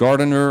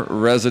Gardner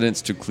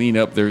residents to clean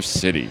up their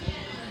city.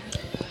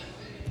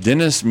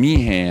 Dennis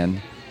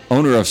Meehan,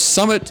 owner of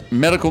Summit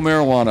Medical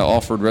Marijuana,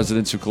 offered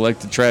residents who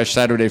collected trash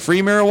Saturday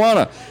free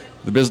marijuana.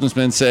 The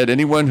businessman said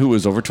anyone who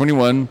was over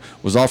 21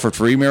 was offered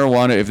free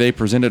marijuana if they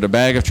presented a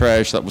bag of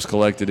trash that was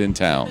collected in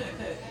town.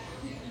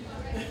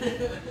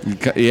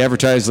 He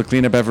advertised the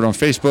cleanup effort on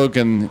Facebook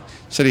and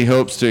said he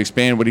hopes to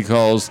expand what he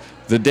calls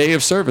the Day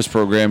of Service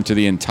program to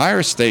the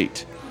entire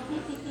state.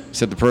 He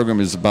said the program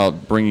is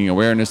about bringing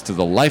awareness to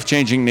the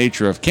life-changing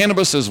nature of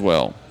cannabis as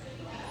well.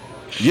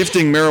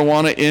 Gifting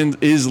marijuana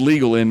is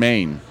legal in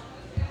Maine.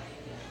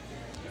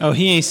 Oh,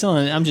 he ain't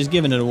selling it. I'm just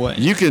giving it away.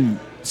 You can,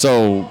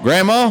 so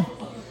Grandma,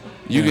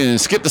 you can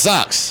skip the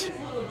socks.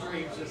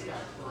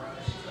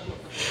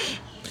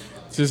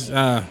 Just,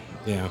 yeah.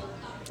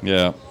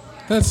 Yeah.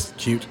 That's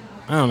cute.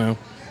 I don't know.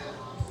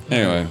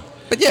 Anyway.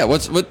 But yeah,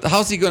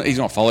 how's he going? He's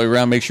going to follow you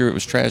around, make sure it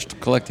was trash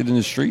collected in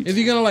the streets? Is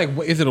he going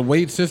to is it a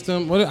weight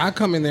system? I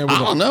come in there with I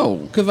don't know.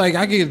 Because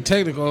I get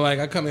technical,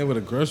 I come in with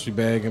a grocery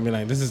bag and be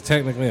like, this is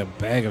technically a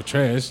bag of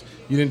trash.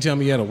 You didn't tell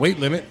me you had a weight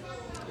limit.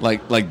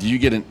 Like do you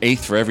get an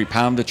eighth for every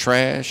pound of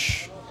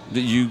trash that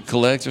you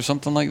collect or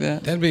something like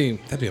that? That'd be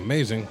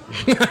amazing.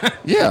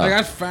 Yeah.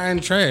 I'd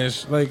find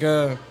trash.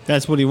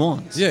 That's what he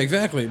wants. Yeah,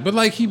 exactly. But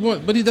that's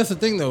the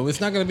thing though.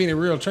 It's not going to be any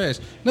real trash.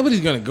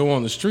 Nobody's going to go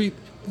on the street.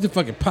 These are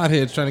fucking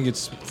potheads trying to get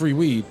free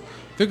weed.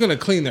 they're gonna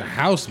clean their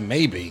house,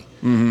 maybe,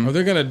 or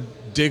they're gonna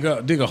dig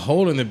a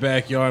hole in the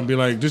backyard and be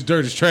like, "This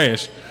dirt is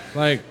trash."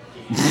 Like,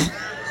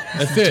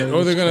 that's it.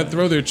 Or they're gonna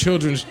throw their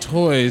children's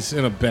toys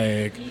in a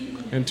bag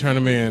and turn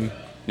them in.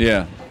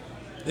 Yeah.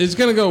 It's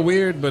gonna go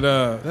weird, but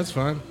that's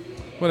fine.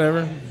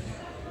 Whatever.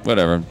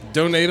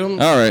 Donate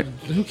them. All right.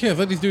 Who cares?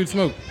 Let these dudes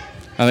smoke.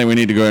 I think we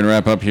need to go ahead and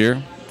wrap up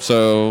here.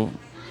 So,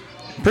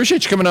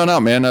 appreciate you coming on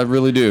out, man. I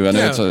really do. I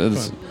know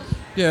it's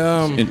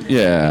yeah.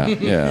 Yeah.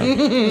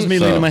 It's me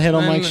leaning my head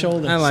on Mike's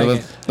shoulder. I like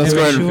it. Let's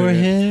go ahead Your and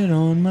head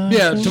on my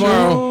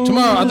tomorrow.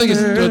 I think it's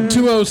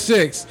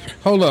 2:06.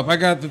 Hold up, I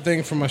got the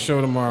thing for my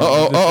show tomorrow.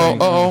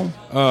 Oh,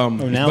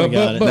 now we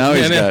got it. Now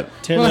he's got it.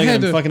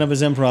 Ted fucking up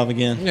his improv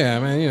again. Yeah,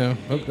 man, you know.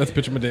 Oh, that's a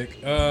picture of my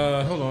dick.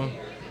 Hold on.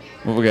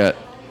 What we got?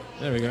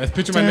 There we go. That's a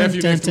picture of my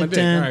nephew next to my dick.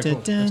 All right,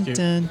 cool. That's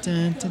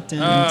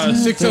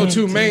cute.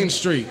 602 Main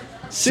Street.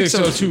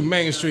 602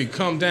 Main Street.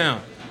 Come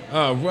down.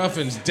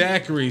 Ruffin's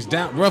Daiquiris.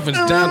 Ruffin's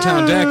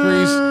Downtown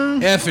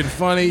Daiquiris. Effing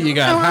funny. You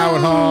got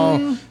Howard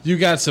Hall. You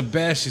got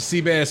Sebastian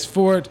Seabass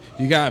Fort.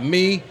 You got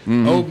me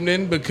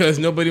opening because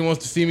nobody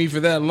wants to see me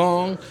for that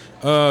long.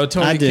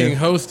 Tony King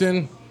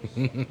hosting.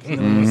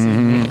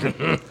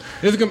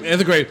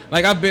 It's great.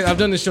 Like I've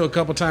done this show a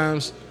couple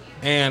times,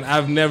 and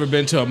I've never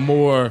been to a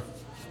more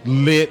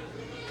lit,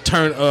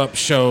 turn up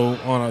show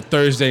on a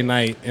Thursday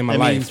night in my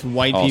life. Means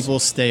white people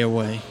stay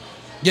away.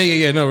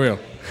 Yeah. No, real.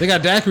 They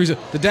got daiquiris.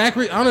 The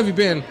daiquiri. I don't know if you've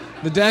been.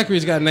 The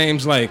daiquiris got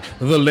names like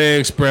the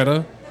Leg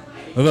Spreader,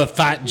 the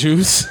Thought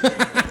Juice.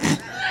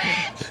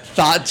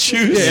 Thought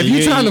juice. Yeah, if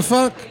you trying to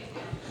fuck,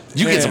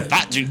 you get some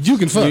thought juice. you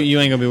can fuck. You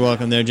ain't gonna be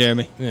welcome there,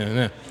 Jeremy.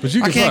 Yeah. But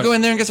you can I can't fuck. go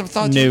in there and get some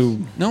thought juice.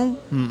 No.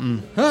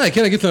 Hi,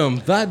 can I get some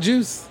Thought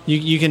Juice?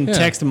 You can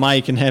text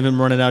Mike and have him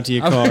run it out to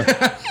your car.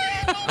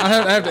 I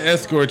have to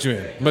escort you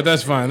in, but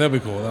that's fine. That'll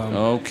be cool.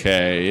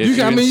 Okay. You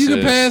can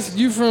pass.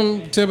 You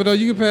from Thibodeau?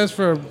 You can pass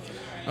for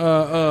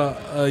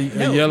a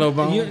yellow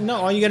bomb. No,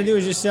 all you got to do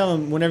is just tell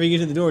him whenever you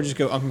get to the door, just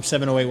go, I'm from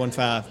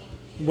 70815.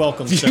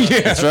 Welcome, sir.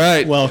 Yeah. That's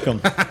right. Welcome.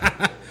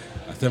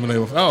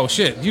 708. Oh,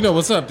 shit. You know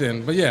what's up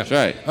then. But yeah. That's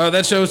right.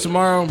 That show's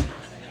tomorrow.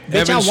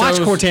 Bitch, I watch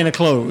Cortana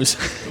close.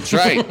 That's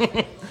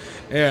right.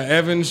 Yeah,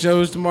 Evan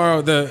shows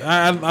tomorrow.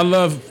 I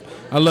love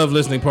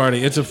Listening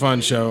Party. It's a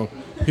fun show.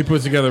 He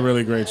puts together a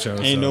really great show.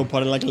 Ain't no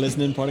party like a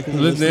listening party.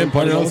 Listening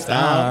party don't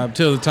stop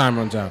till the time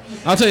runs out.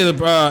 I'll tell you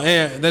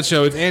that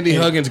show. It's Andy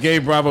Huggins,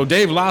 Gabe Bravo,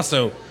 Dave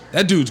Lasso.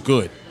 That dude's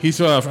good.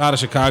 He's out of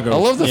Chicago. I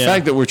love the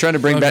fact that we're trying to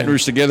bring Baton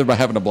Rouge together by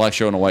having a black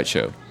show and a white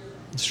show.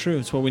 It's true.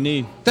 It's what we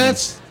need.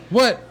 That's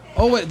what.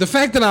 Oh, wait. The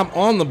fact that I'm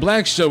on the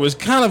black show is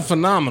kind of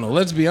phenomenal.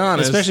 Let's be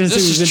honest. Especially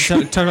since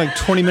we've been talking like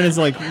 20 minutes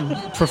like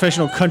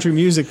professional country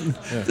music.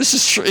 Yeah. This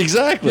is true.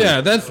 Exactly.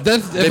 Yeah, that's. They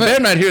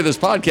better not hear this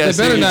podcast.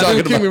 They better not.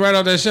 They'll kick me right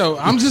off that show.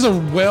 I'm just a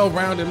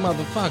well-rounded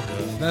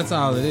motherfucker. That's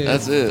all it is.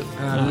 That's it.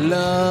 And I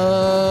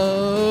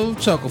love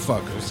chuckle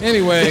fuckers.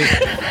 Anyway,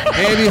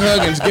 Andy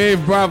Huggins,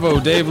 Gabe Bravo,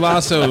 Dave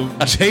Lasso,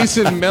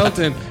 Jason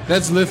Melton.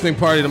 That's Listening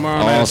Party tomorrow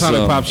night at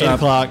Sonic Pop Shop. 8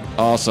 o'clock.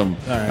 Awesome.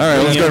 All right,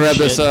 let's go wrap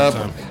this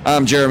up.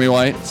 I'm Jeremy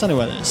White. Sunny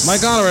Weathers.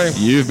 Mike Honoré.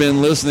 You've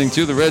been listening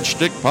to the Red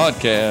Stick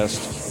Podcast.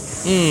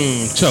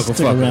 Chuckle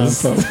Stick around,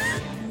 fuckers. folks.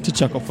 To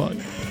chuckle fuck.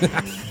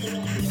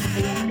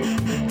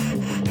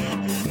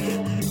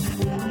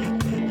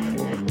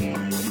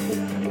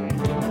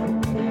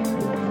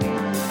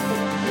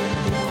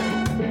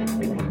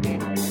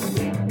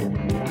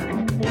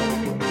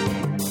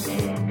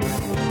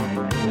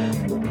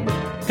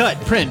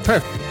 Cut, print,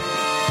 perfect.